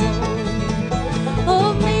anchored and sold.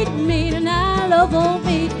 Oh, meet me tonight, love, oh,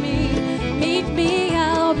 meet me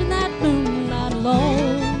out in that moonlight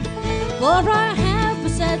alone. For I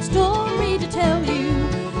sad story to tell you.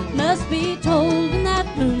 Must be told in that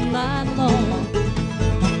moonlight alone.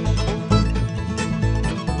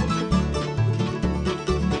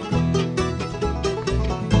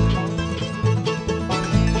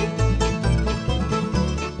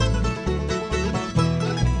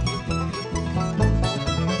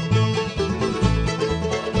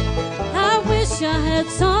 I had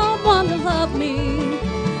someone to love me,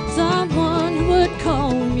 someone who would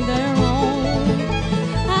call me their own.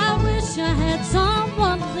 I wish I had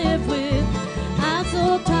someone to live with. I'm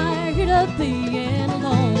so tired of being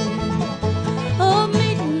alone. Oh,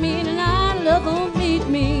 meet me tonight, love, oh, meet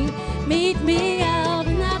me out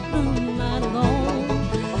in that moonlight alone.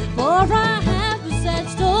 For I have a sad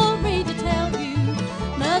story to tell you,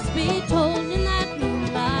 must be told in that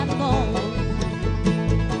moonlight alone.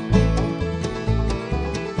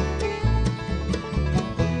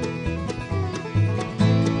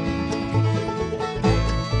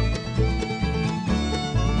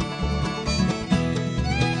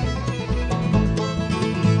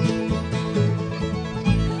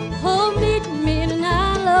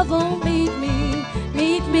 Oh, meet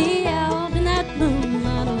me out in that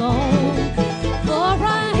moonlight alone. For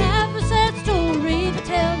I have a sad story to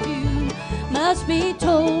tell you, must be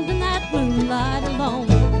told in that moonlight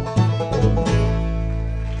alone.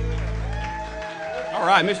 All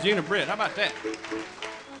right, Miss Gena Britt, how about that?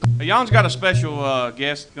 Jan's got a special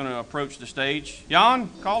guest going to approach the stage. Jan,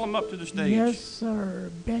 call him up to the stage. Yes,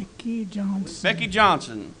 sir. Becky Johnson. Becky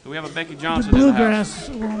Johnson. So we have a Becky The Johnson in the house. bluegrass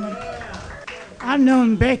woman. I've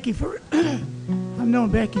known Becky forever.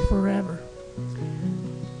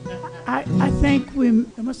 I think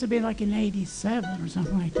it must have been like in '87 or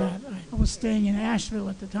something like that. I was staying in Asheville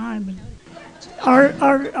at the time, and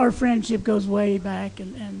our friendship goes way back,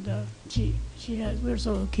 and we're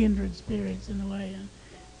sort of kindred spirits in a way, and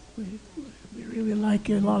we really like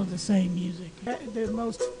a lot of the same music. The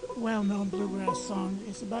most well-known bluegrass song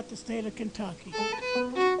is about the state of Kentucky.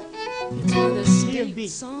 It's one of the state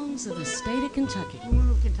songs of the state of Kentucky. Blue Moon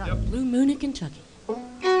of Kentucky. Yep. Blue Moon of Kentucky.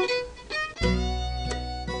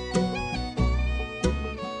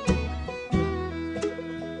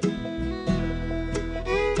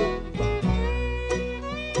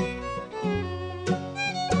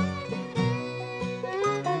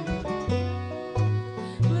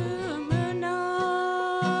 Blue Moon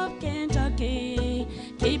of Kentucky,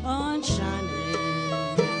 keep on shining.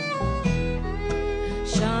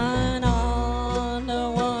 Shine on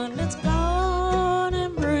the one that's gone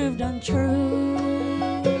and proved untrue.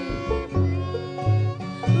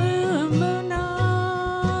 Blue moon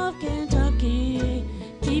of Kentucky,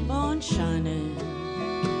 keep on shining.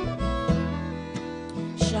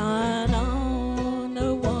 Shine on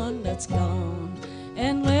the one that's gone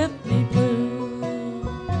and left me blue.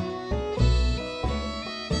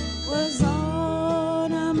 Was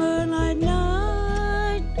on a moonlight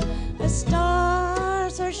night, a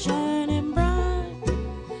stars are shining bright,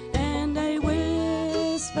 and they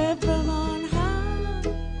whisper from on high,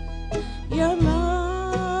 your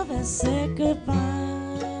love has said goodbye.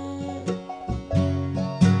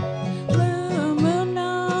 Blue moon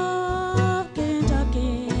of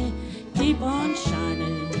Kentucky, keep on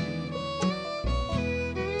shining.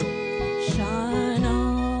 Shine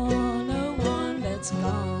on the one that's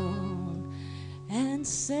gone and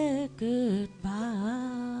said goodbye.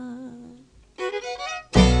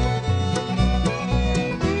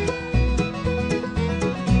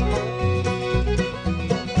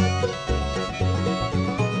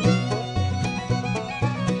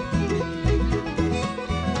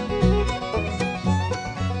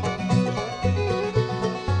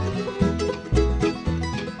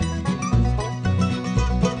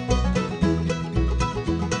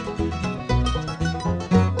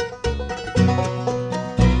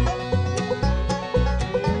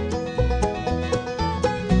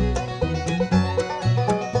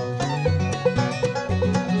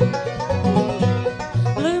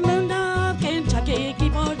 Blue moon of Kentucky,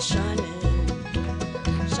 keep on shining.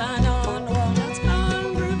 Shine on the one that's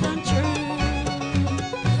gone, proved untrue.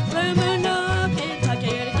 Blue moon of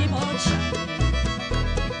Kentucky, keep on shining.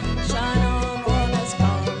 Shine on the one that's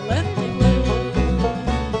gone, left me blue.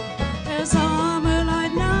 There's a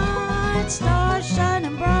moonlight night, stars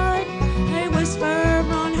shining bright. They whisper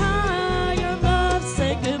on high, your love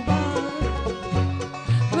say goodbye.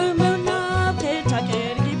 Blue moon of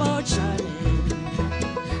Kentucky, keep on shining.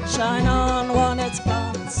 Shine on one that's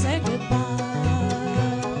gone and say goodbye.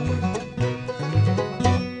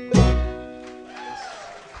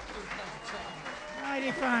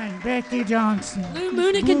 Mighty fine, Becky Johnson. Blue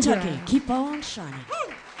Moon of Kentucky, keep on shining.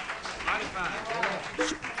 Mighty fine.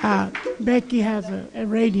 Becky has a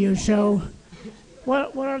radio show.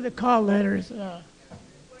 What are the call letters?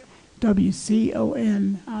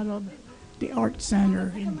 WCON out of the Art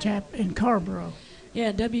Center in Carborough.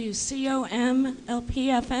 Yeah, WCOM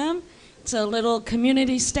LPFM. It's a little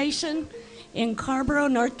community station in Carborough,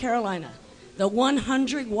 North Carolina. The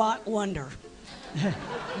 100-watt wonder.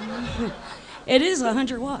 It is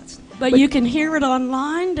 100 watts. But you can hear it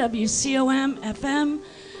online,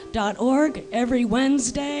 WCOMFM.org, every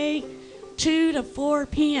Wednesday, 2 to 4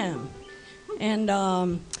 p.m.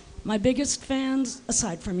 And my biggest fans,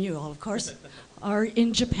 aside from you all, of course, are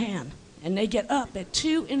in Japan. And they get up at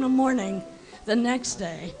 2 in the morning the next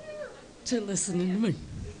day to listen to me.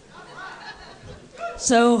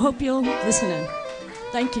 So hope you'll listen in.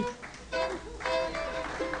 Thank you.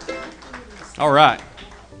 All right.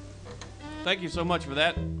 Thank you so much for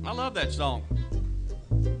that. I love that song.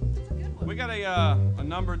 We got a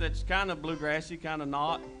number that's kind of bluegrassy, kind of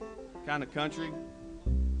not, kind of country.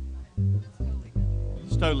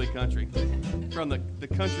 It's totally country. From the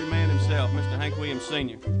country man himself, Mr. Hank Williams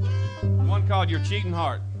Sr. One called Your Cheating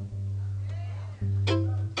Heart.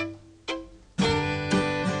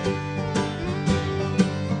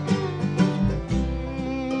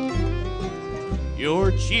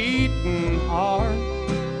 Your cheating heart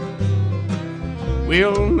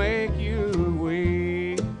will make you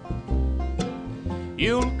weep.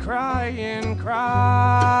 You'll cry and cry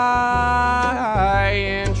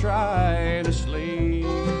and try to sleep,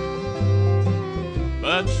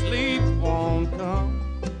 but sleep won't come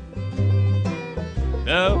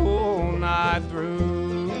the whole night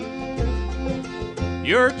through.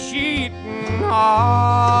 Your cheating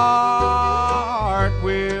heart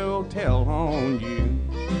will tell on you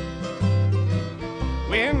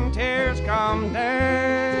when tears come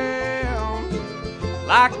down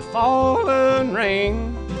like falling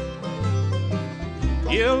rain.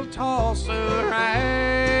 You'll toss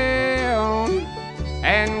around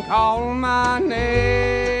and call my name.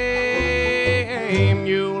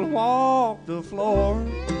 You'll walk the floor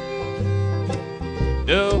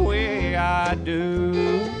the way I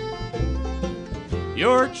do.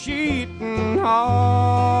 Your cheating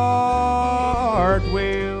heart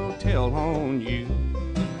will tell on you.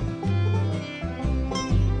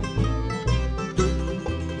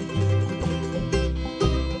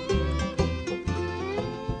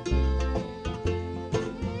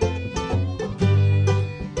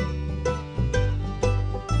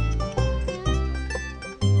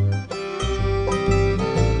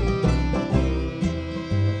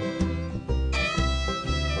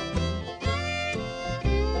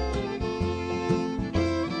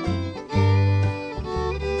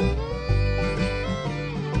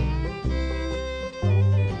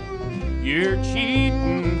 Your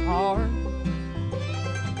cheating heart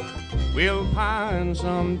will pine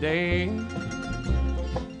someday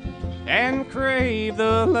and crave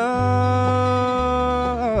the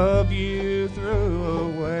love you threw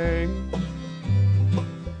away.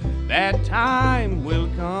 That time will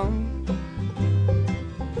come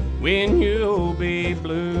when you'll be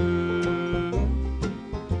blue.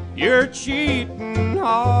 Your cheating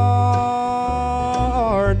heart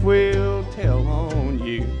will tell on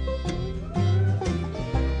you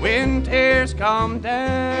when tears come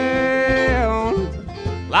down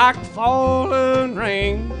like falling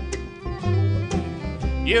rain.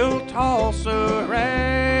 You'll toss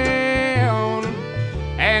around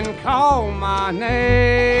and call my name.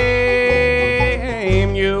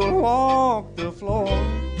 You'll walk the floor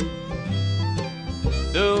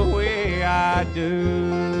the way I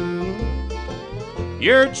do.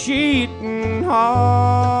 Your cheating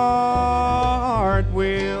heart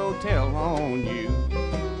will tell on you.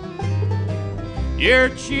 Your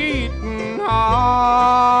cheating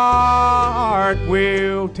heart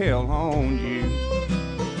will tell on you.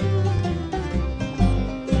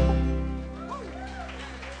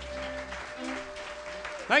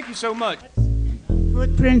 Thank you so much.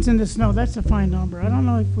 Footprints in the Snow, that's a fine number. I don't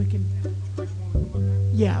know if we can.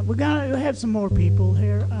 Yeah, we're gonna have some more people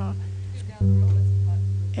here.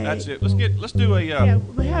 That's it. Let's do a. Yeah,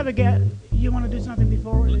 we have a guest. You want to do something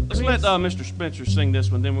before? Let's let Mr. Spencer sing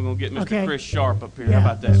this one. Then we're gonna get Mr. Chris Sharp up here. Yeah,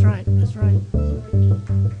 How about that? That's right. That's right.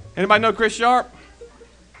 Anybody know Chris Sharp?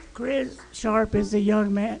 Chris Sharp is the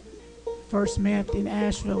young man first met in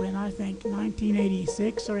Asheville in, I think,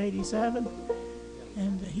 1986 or 87.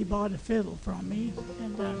 And he bought a fiddle from me.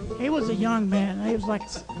 And he was a young man. He was like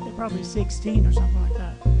probably 16 or something like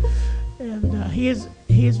that. And he's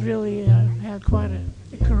really had quite a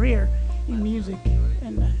career in music.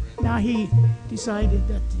 And now he decided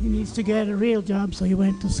that he needs to get a real job, so he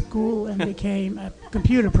went to school and became a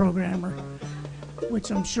computer programmer.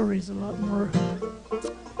 which I'm sure is a lot more,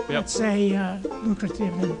 let's say,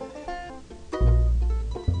 lucrative than.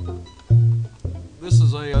 This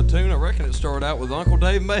is a tune, I reckon it started out with Uncle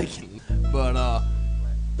Dave making, but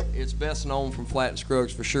it's best known from Flat and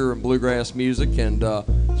Scruggs for sure in bluegrass music, and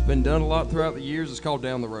it's been done a lot throughout the years. It's called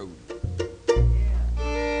Down the Road.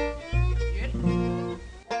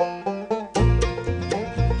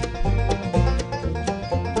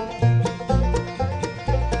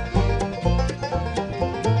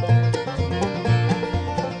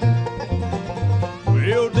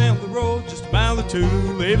 Well, down the road, just a mile or two,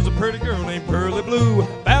 lives a pretty girl named Pearly Blue.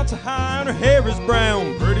 About so high and her hair is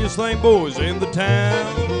brown, prettiest lame boys in the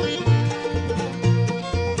town.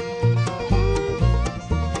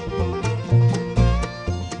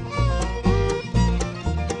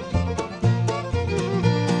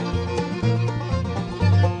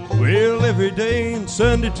 Well, every day and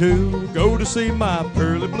Sunday too, go to see my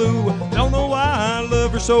Pearly Blue. Don't know why I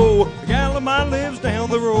love her so, the gal of mine lives down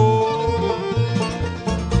the road.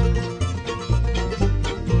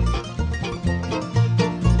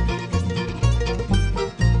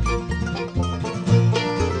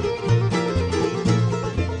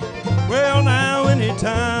 Well, now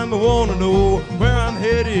anytime I wanna know where I'm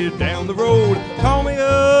headed down the road, call me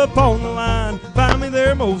up on the line, find me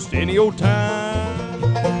there most any old time.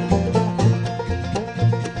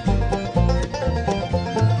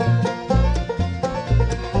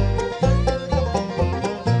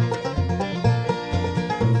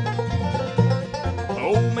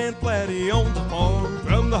 Old man Flatty owns a farm,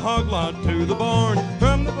 from the hog lot to the barn,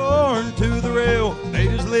 from the barn to the rail,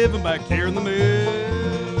 natives living back here in the mill.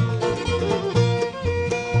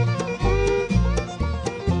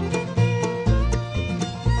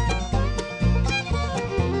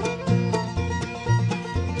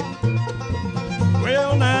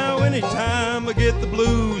 Well, now anytime I get the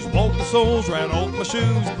blues, walk the soles right off my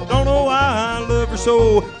shoes. Don't know why I love her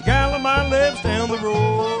so, the gal of mine lives down the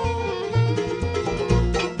road.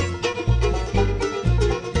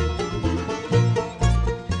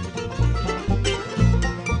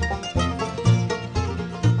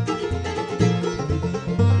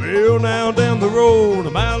 Well, now down the road,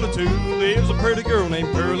 a mile or two, lives a pretty girl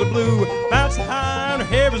named Pearly Blue. About so high and her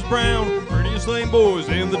hair is brown, prettiest lame boys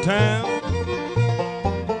in the town.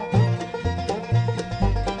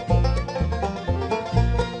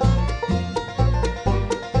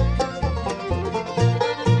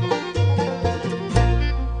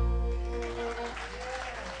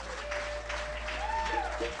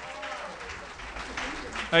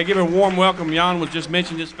 Hey, give a warm welcome. Jan was just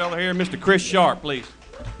mentioned this fella here, Mr. Chris Sharp, please.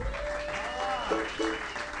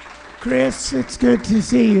 Chris, it's good to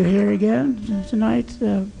see you here again tonight.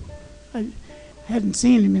 I hadn't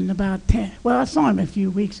seen him in about 10. Well, I saw him a few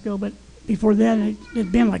weeks ago, but before then it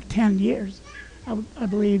had been like 10 years. I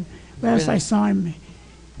believe last I saw him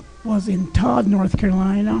was in Todd, North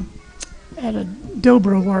Carolina, at a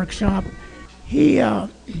Dobro workshop. He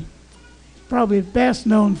probably best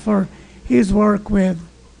known for his work with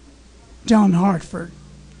John Hartford.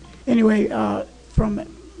 Anyway, from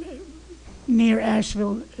near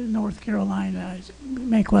Asheville, North Carolina,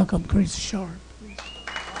 make welcome Chris Sharp.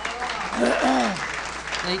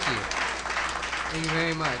 Thank you. Thank you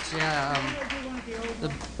very much. Yeah,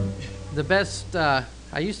 the best, I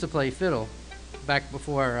used to play fiddle back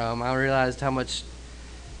before I realized how much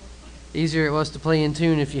easier it was to play in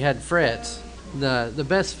tune if you had frets. The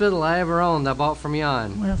best fiddle I ever owned, I bought from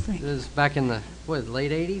Jan. Well, thank you. It was back in the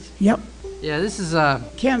late '80s. Yep. Yeah, this is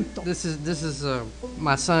Kent. This is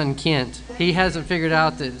my son Kent. He hasn't figured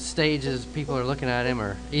out that stages people are looking at him,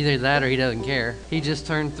 or either that or he doesn't care. He just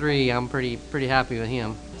turned 3. I'm pretty happy with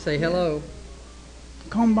him. Say hello.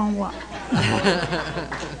 Konbanwa.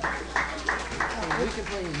 We can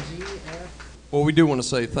play in G, F. Well, we do want to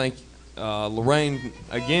say thank Lorraine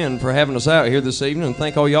again for having us out here this evening, and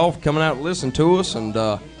thank all y'all for coming out and listening to us, and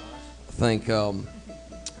thank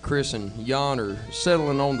Chris and Jan are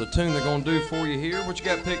settling on the tune they're going to do for you here. What you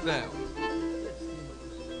got picked out?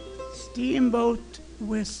 Steamboat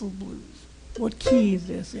Whistle Blues. What key is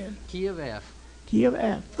this in? Key of F. Key of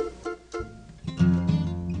F.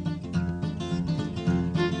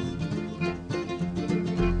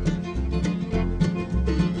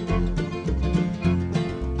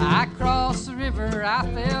 I crossed the river, I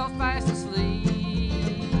fell fast asleep.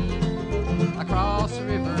 I crossed the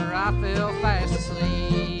river, I fell fast asleep.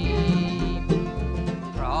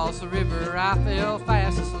 Across the river, I fell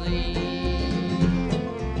fast asleep.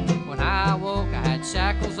 When I woke, I had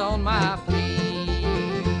shackles on my feet.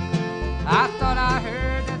 I thought I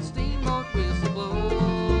heard that steamboat whistle blow.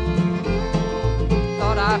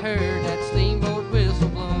 Thought I heard that steamboat whistle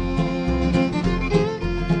blow.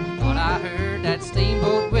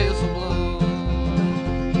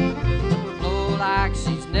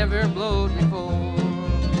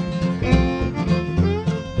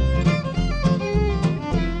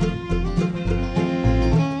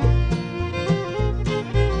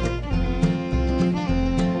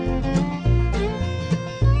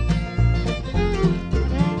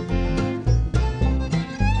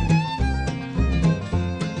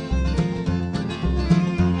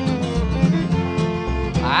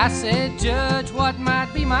 I said, Judge, what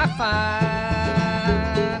might be my fine?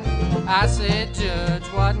 I said, Judge,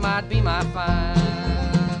 what might be my fine?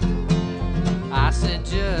 I said,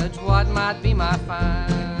 Judge, what might be my fine?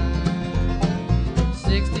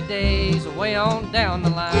 60 days away on down the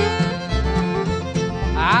line.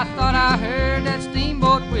 I thought I heard that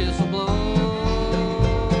steamboat whistle blow.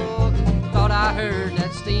 Thought I heard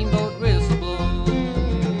that steamboat whistle blow.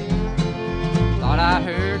 Thought I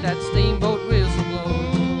heard that steamboat whistle blow.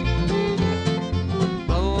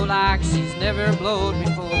 Blow like she's never blowed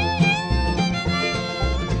before.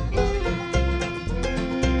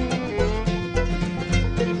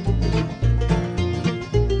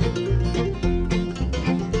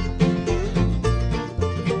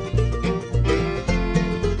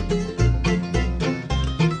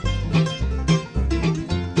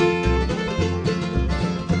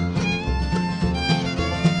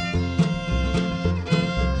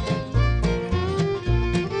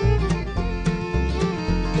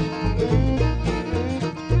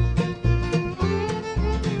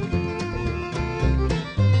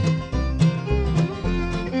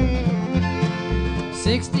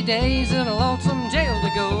 60 days in a lonesome jail to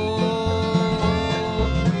go.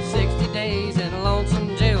 60 days in a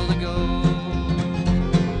lonesome jail to go.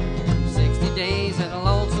 60 days in a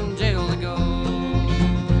lonesome jail to go.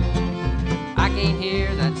 I can't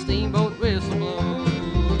hear that steamboat whistle blow.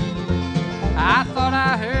 I thought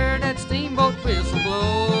I heard that steamboat whistle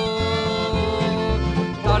blow.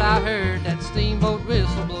 Thought I heard that steamboat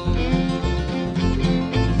whistle blow.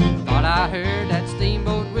 Thought I heard that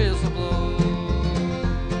steamboat whistle blow.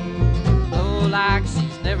 Blow like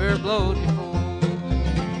she's never blowed before.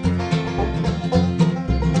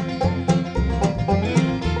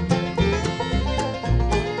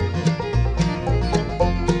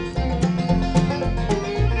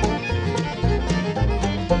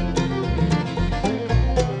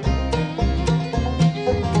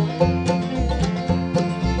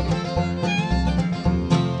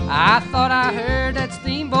 I thought I heard that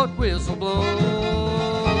steamboat whistle blow.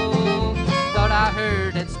 Thought I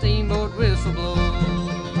heard that steamboat whistle blow.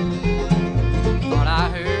 Thought I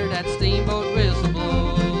heard that steamboat whistle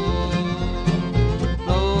blow.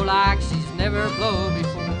 Blow like she's never blown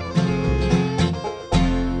before.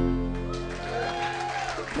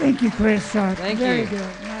 Thank you, Chris Sharp. Thank Very you. good.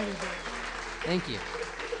 Mighty good. Thank you.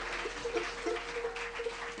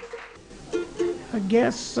 I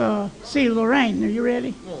guess, see, Lorraine, are you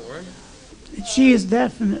ready? She is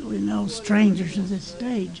definitely no stranger to this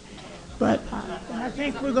stage, but I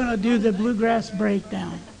think we're going to do the bluegrass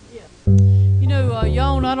breakdown. You know,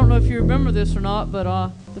 Yon, I don't know if you remember this or not,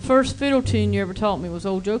 but the first fiddle tune you ever taught me was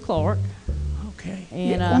old Joe Clark. Okay.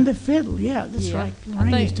 And, yeah, on the fiddle, yeah, that's yeah, right. I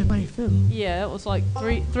Lorraine think- used to play fiddle. Yeah, it was like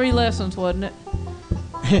three lessons, wasn't it?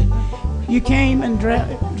 You came and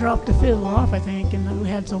dropped the fiddle off, I think, and then we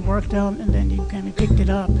had some work done, and then you kind of picked it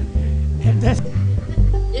up. And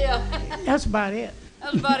Yeah, that's about it.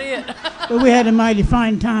 that was about it. But we had a mighty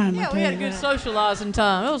fine time. I Yeah, tell we had a you good that. socializing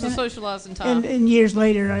time. It was a socializing time. And years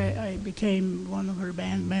later, I became one of her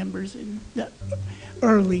band members in the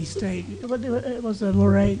early stage. It was a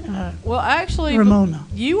Lorraine, Well, actually, Ramona.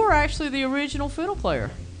 you were actually the original fiddle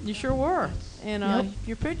player. You sure were. And Yep.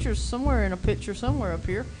 your picture's somewhere in a picture somewhere up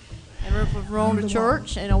here. And we're from On the the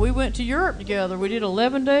church, and we went to Europe together. We did an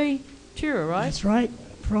 11-day tour, right? That's right,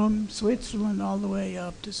 from Switzerland all the way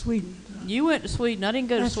up to Sweden. You went to Sweden. I didn't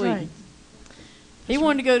go That's to Sweden. right. He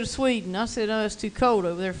wanted to go to Sweden. I said, "No, it's too cold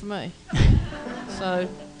over there for me."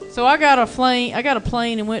 So I got a plane. I got a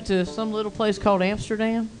plane and went to some little place called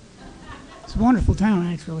Amsterdam. It's a wonderful town,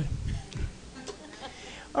 actually.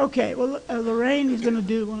 Okay, well, Lorraine is going to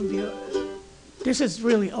do one of the. This is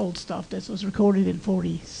really old stuff. This was recorded in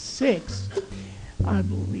 '46, I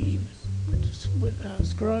believe, with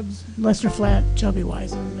Scruggs, Lester Flatt, Chubby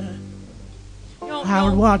Wise, and You know,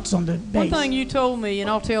 Howard you know, Watts on the One bass. thing you told me, and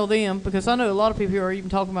I'll tell them, because I know a lot of people who are even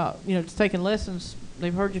talking about, taking lessons.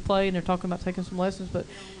 They've heard you play, and they're talking about taking some lessons. But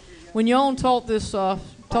when Yon taught this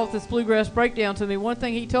bluegrass breakdown to me, one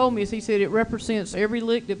thing he told me is he said it represents every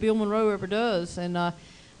lick that Bill Monroe ever does. And I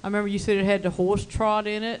remember you said it had the horse trot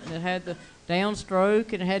in it, and it had the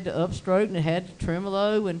downstroke, and it had the upstroke, and it had the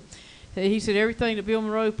tremolo. And he said everything that Bill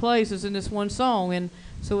Monroe plays is in this one song. And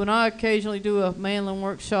so when I occasionally do a mandolin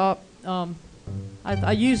workshop,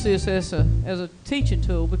 I use this as a teaching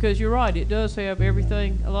tool, because you're right, it does have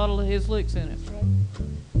everything, a lot of his licks in it.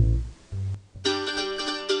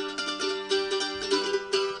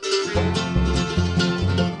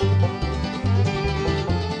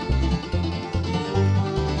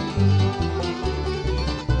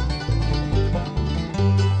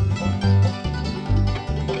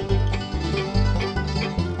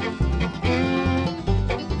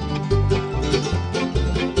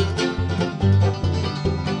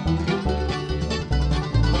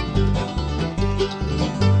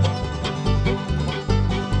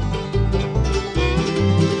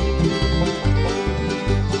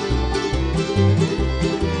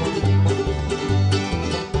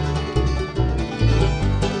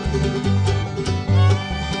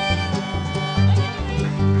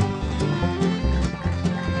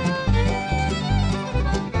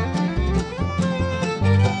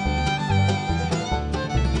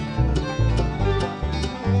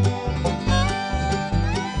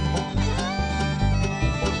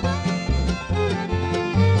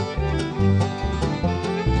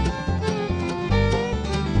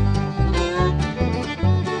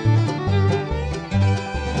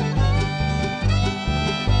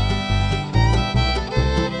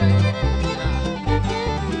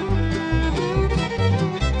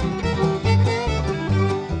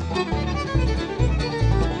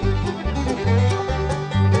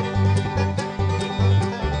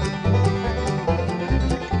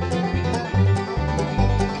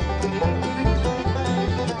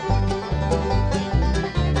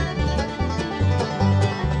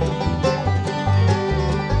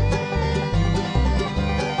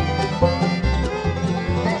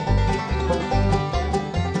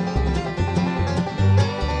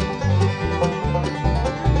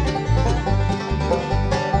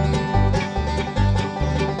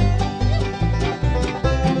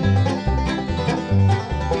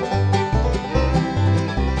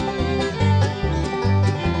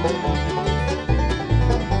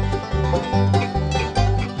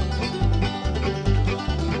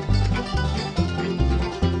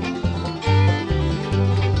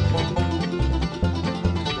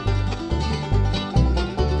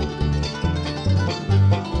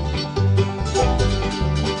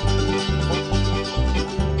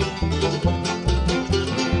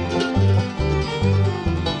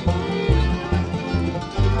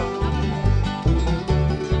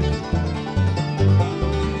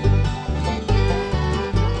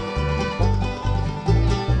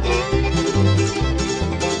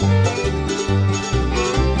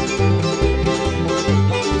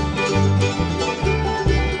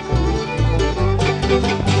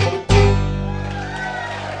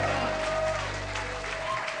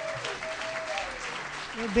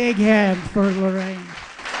 A big hand for Lorraine.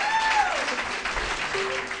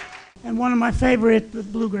 And one of my favorite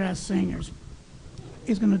bluegrass singers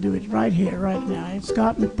is going to do it right here, right now. It's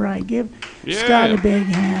Scott McBride. Give Scott a big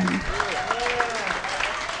hand.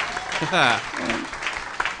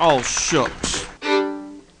 Oh, shucks.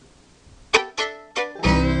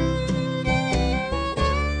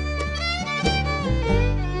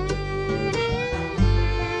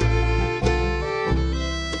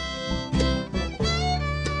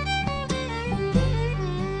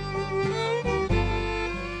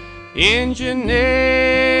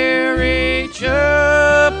 Engineer, reach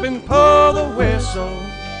up and pull the whistle.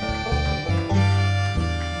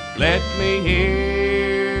 Let me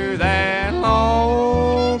hear that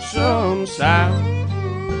lonesome sound,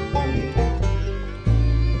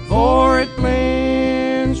 for it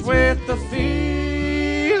blends with the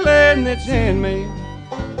feeling that's in me.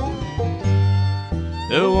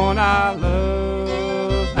 The one I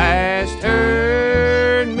love has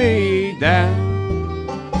turned me down.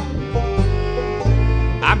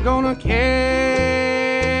 I'm gonna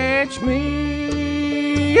catch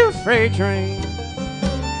me a freight train.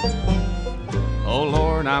 Oh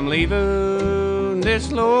Lord, I'm leaving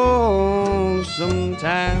this lonesome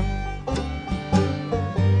town.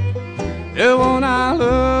 The one I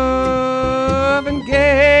love and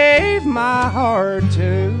gave my heart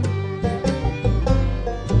to,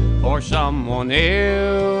 for someone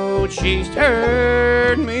else she's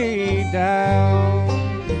turned me down.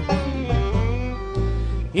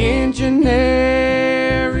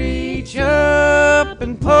 Engineer, reach up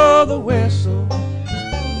and pull the whistle.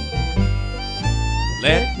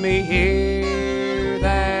 Let me hear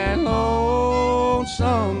that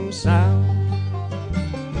lonesome sound,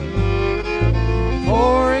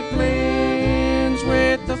 for it blends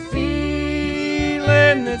with the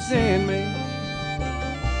feeling that's in me.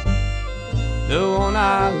 The one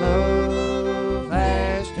I love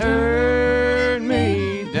has turned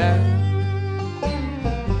me down.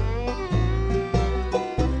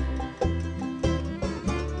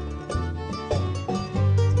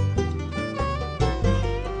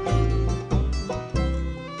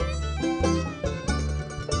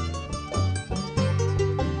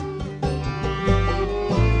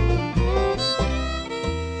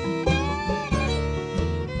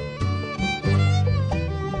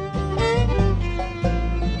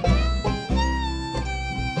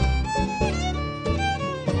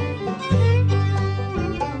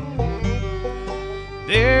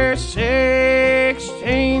 There's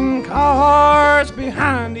 16 cars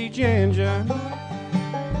behind each engine.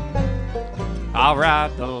 I'll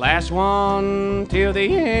ride the last one till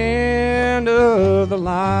the end of the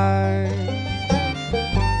line.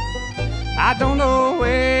 I don't know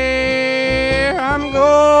where I'm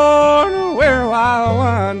going or where I'll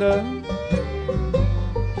wind up.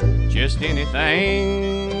 Just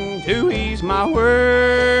anything to ease my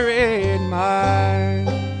worried mind.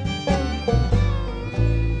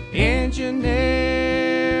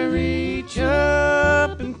 Engineer, reach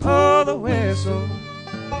up and pull the whistle.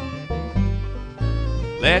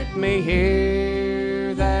 Let me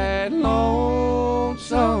hear that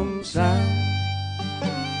lonesome sound,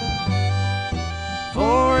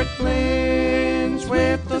 for it blends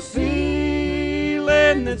with the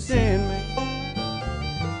feeling that's in me.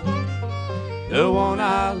 The one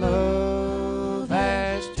I love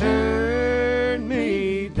has turned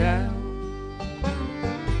me down.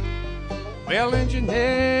 Well,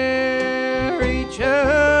 engineer, reach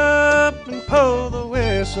up and pull the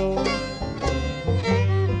whistle.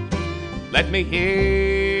 Let me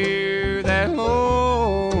hear that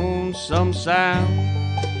lonesome sound,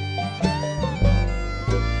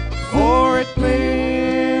 for it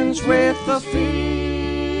blends with the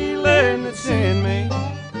feeling that's in me.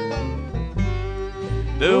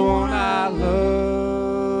 The one I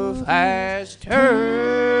love has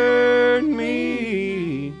turned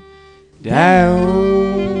me down.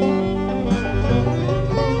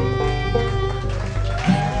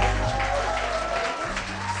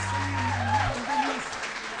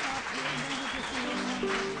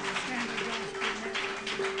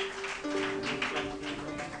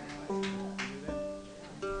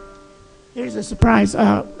 Here's a surprise.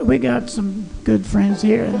 We got some good friends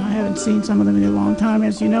here, and I haven't seen some of them in a long time.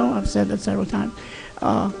 As you know, I've said that several times.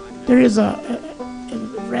 There is a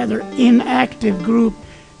rather inactive group,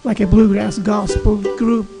 like a bluegrass gospel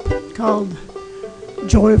group called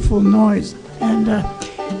Joyful Noise. And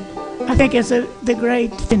I think it's the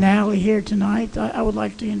great finale here tonight. I would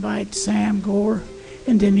like to invite Sam Gore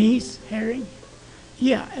and Denise Herring.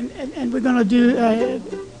 Yeah, and we're going to do a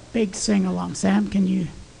big sing-along. Sam, can you...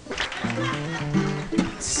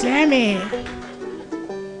 Sammy!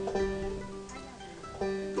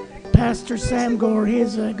 Pastor Sam Gore.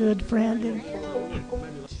 He's a good friend. And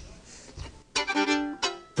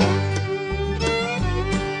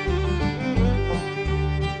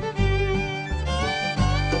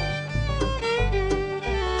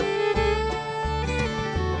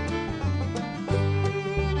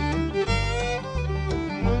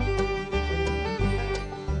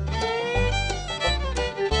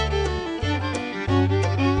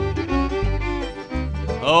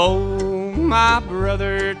oh, my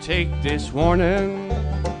brother, take this warning.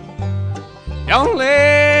 Don't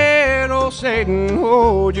let old Satan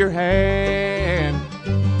hold your hand.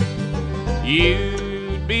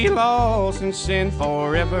 You'd be lost in sin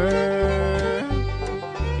forever.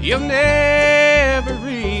 You'll never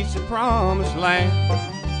reach the promised land.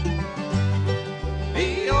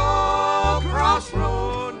 The old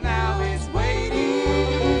crossroad now is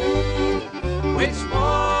waiting. Which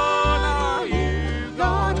one are you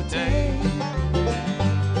gonna take?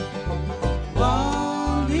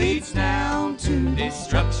 One leads down to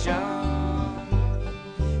destruction,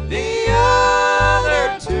 the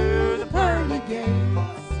other to the pearly gates.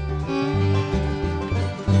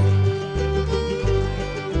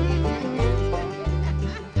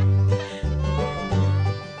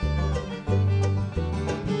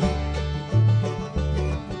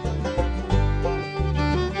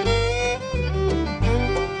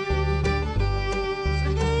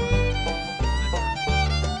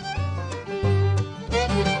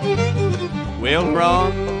 Well,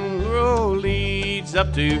 one road leads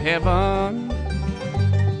up to heaven,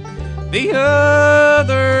 the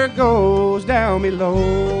other goes down below.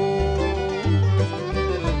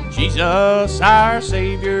 Jesus, our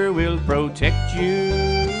Savior, will protect you.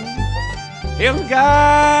 He'll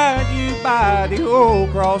guide you by the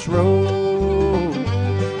old crossroad.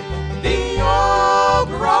 The old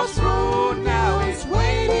crossroad now is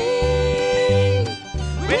waiting.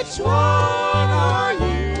 Which one are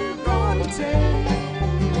you?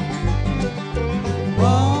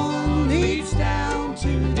 One leads down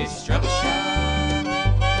to destruction,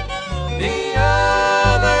 the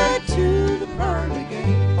other to the pearly gates.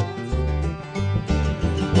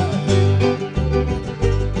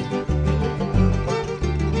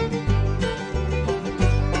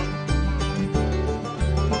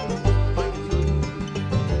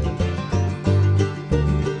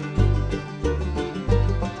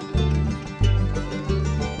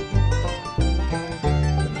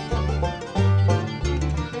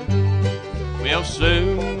 Well,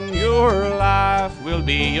 soon your life will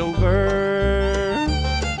be over.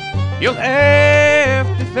 You'll have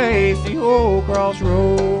to face the old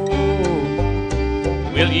crossroad.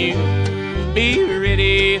 Will you be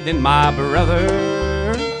ready then, my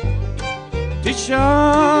brother, to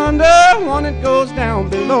shun the one that goes down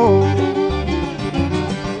below?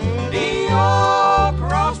 The old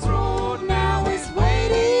crossroad now is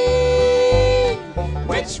waiting.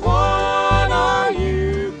 Which one are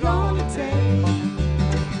you gonna take?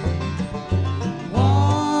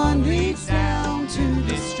 One leads down to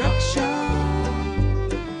destruction,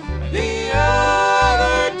 the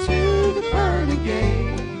other to the pearly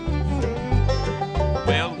gates.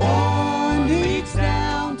 Well, one leads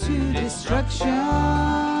down to destruction,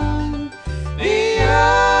 the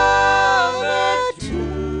other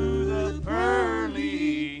to the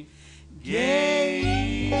pearly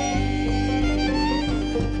gates.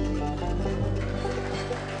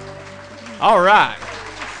 All right.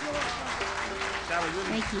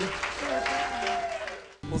 thank you.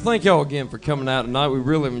 Well, thank y'all again for coming out tonight. We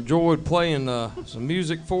really enjoyed playing some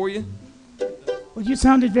music for you. Well, you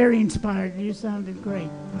sounded very inspired. You sounded great.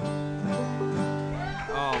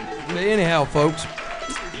 Anyhow, folks,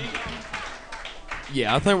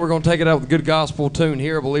 yeah, I think we're going to take it out with a good gospel tune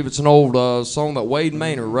here. I believe it's an old song that Wade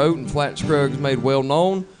Maynard wrote and Flat Scruggs made well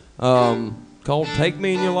known, called Take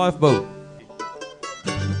Me in Your Lifeboat.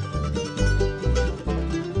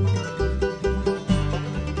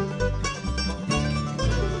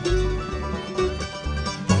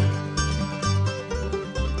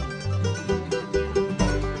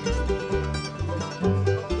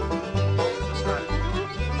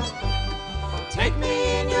 Take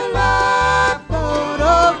me in your lifeboat,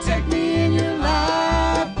 oh, take me in your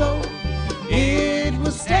lifeboat. It will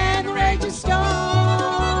stand a raging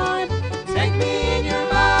storm. Take me in your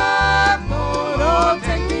lifeboat.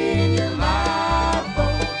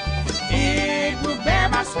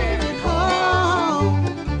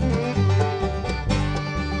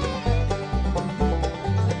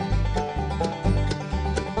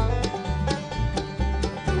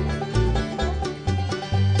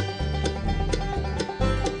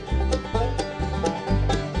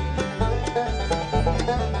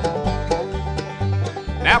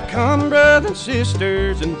 come, brothers and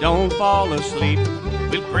sisters, and don't fall asleep.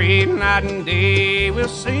 We'll pray night and day, we'll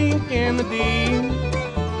sink in the deep.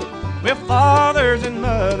 Well, fathers and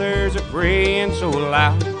mothers are praying so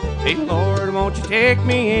loud. Hey, Lord, won't you take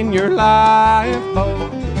me in your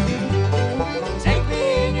lifeboat? Take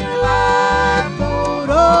me in your lifeboat,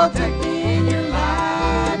 oh, take me in your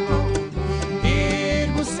lifeboat.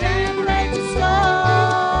 It will stand the raging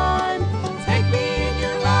storm. Take me in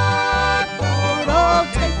your lifeboat, oh,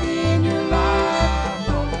 take me in your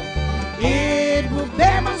lifeboat. It will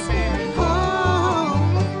bear my spirit home.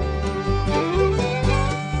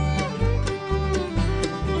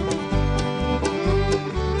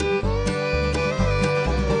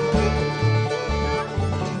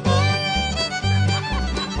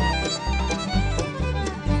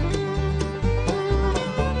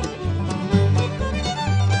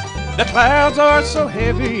 The clouds are so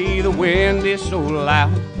heavy, the wind is so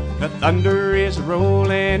loud, the thunder is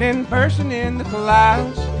rolling and bursting in the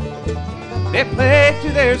clouds. They played to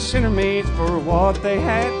their sinner mates for what they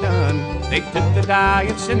had done. They took the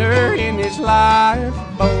dying sinner in his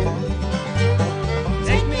lifeboat.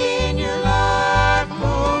 Take me in your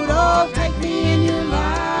lifeboat, oh, take me in your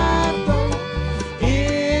lifeboat.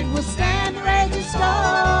 It will stand the raging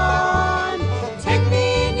storm. Take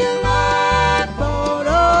me in your lifeboat,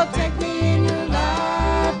 oh, take me in your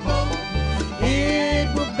lifeboat.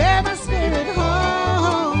 It will bear my spirit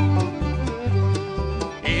home.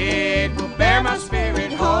 It will bear my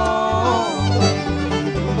spirit home.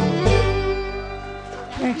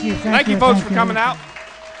 Thank you. Thank you, folks, for coming out.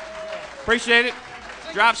 Appreciate it.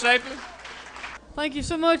 Drive safely. Thank you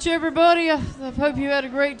so much, everybody. I hope you had a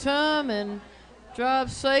great time and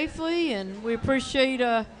drive safely. And we appreciate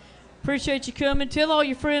you coming. Tell all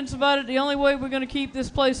your friends about it. The only way we're going to keep this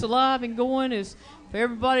place alive and going is for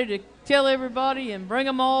everybody to tell everybody and bring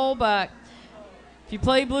them all back. If you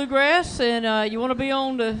play bluegrass and you want to be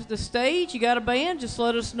on the stage, you got a band, just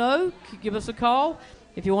let us know. Give us a call.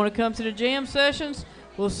 If you want to come to the jam sessions,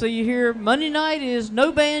 we'll see you here. Monday night is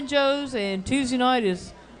no banjos, and Tuesday night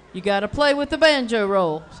is you got to play with the banjo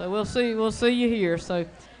roll. So we'll see you here. So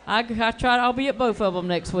I'll be at both of them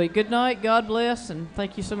next week. Good night, God bless, and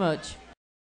thank you so much.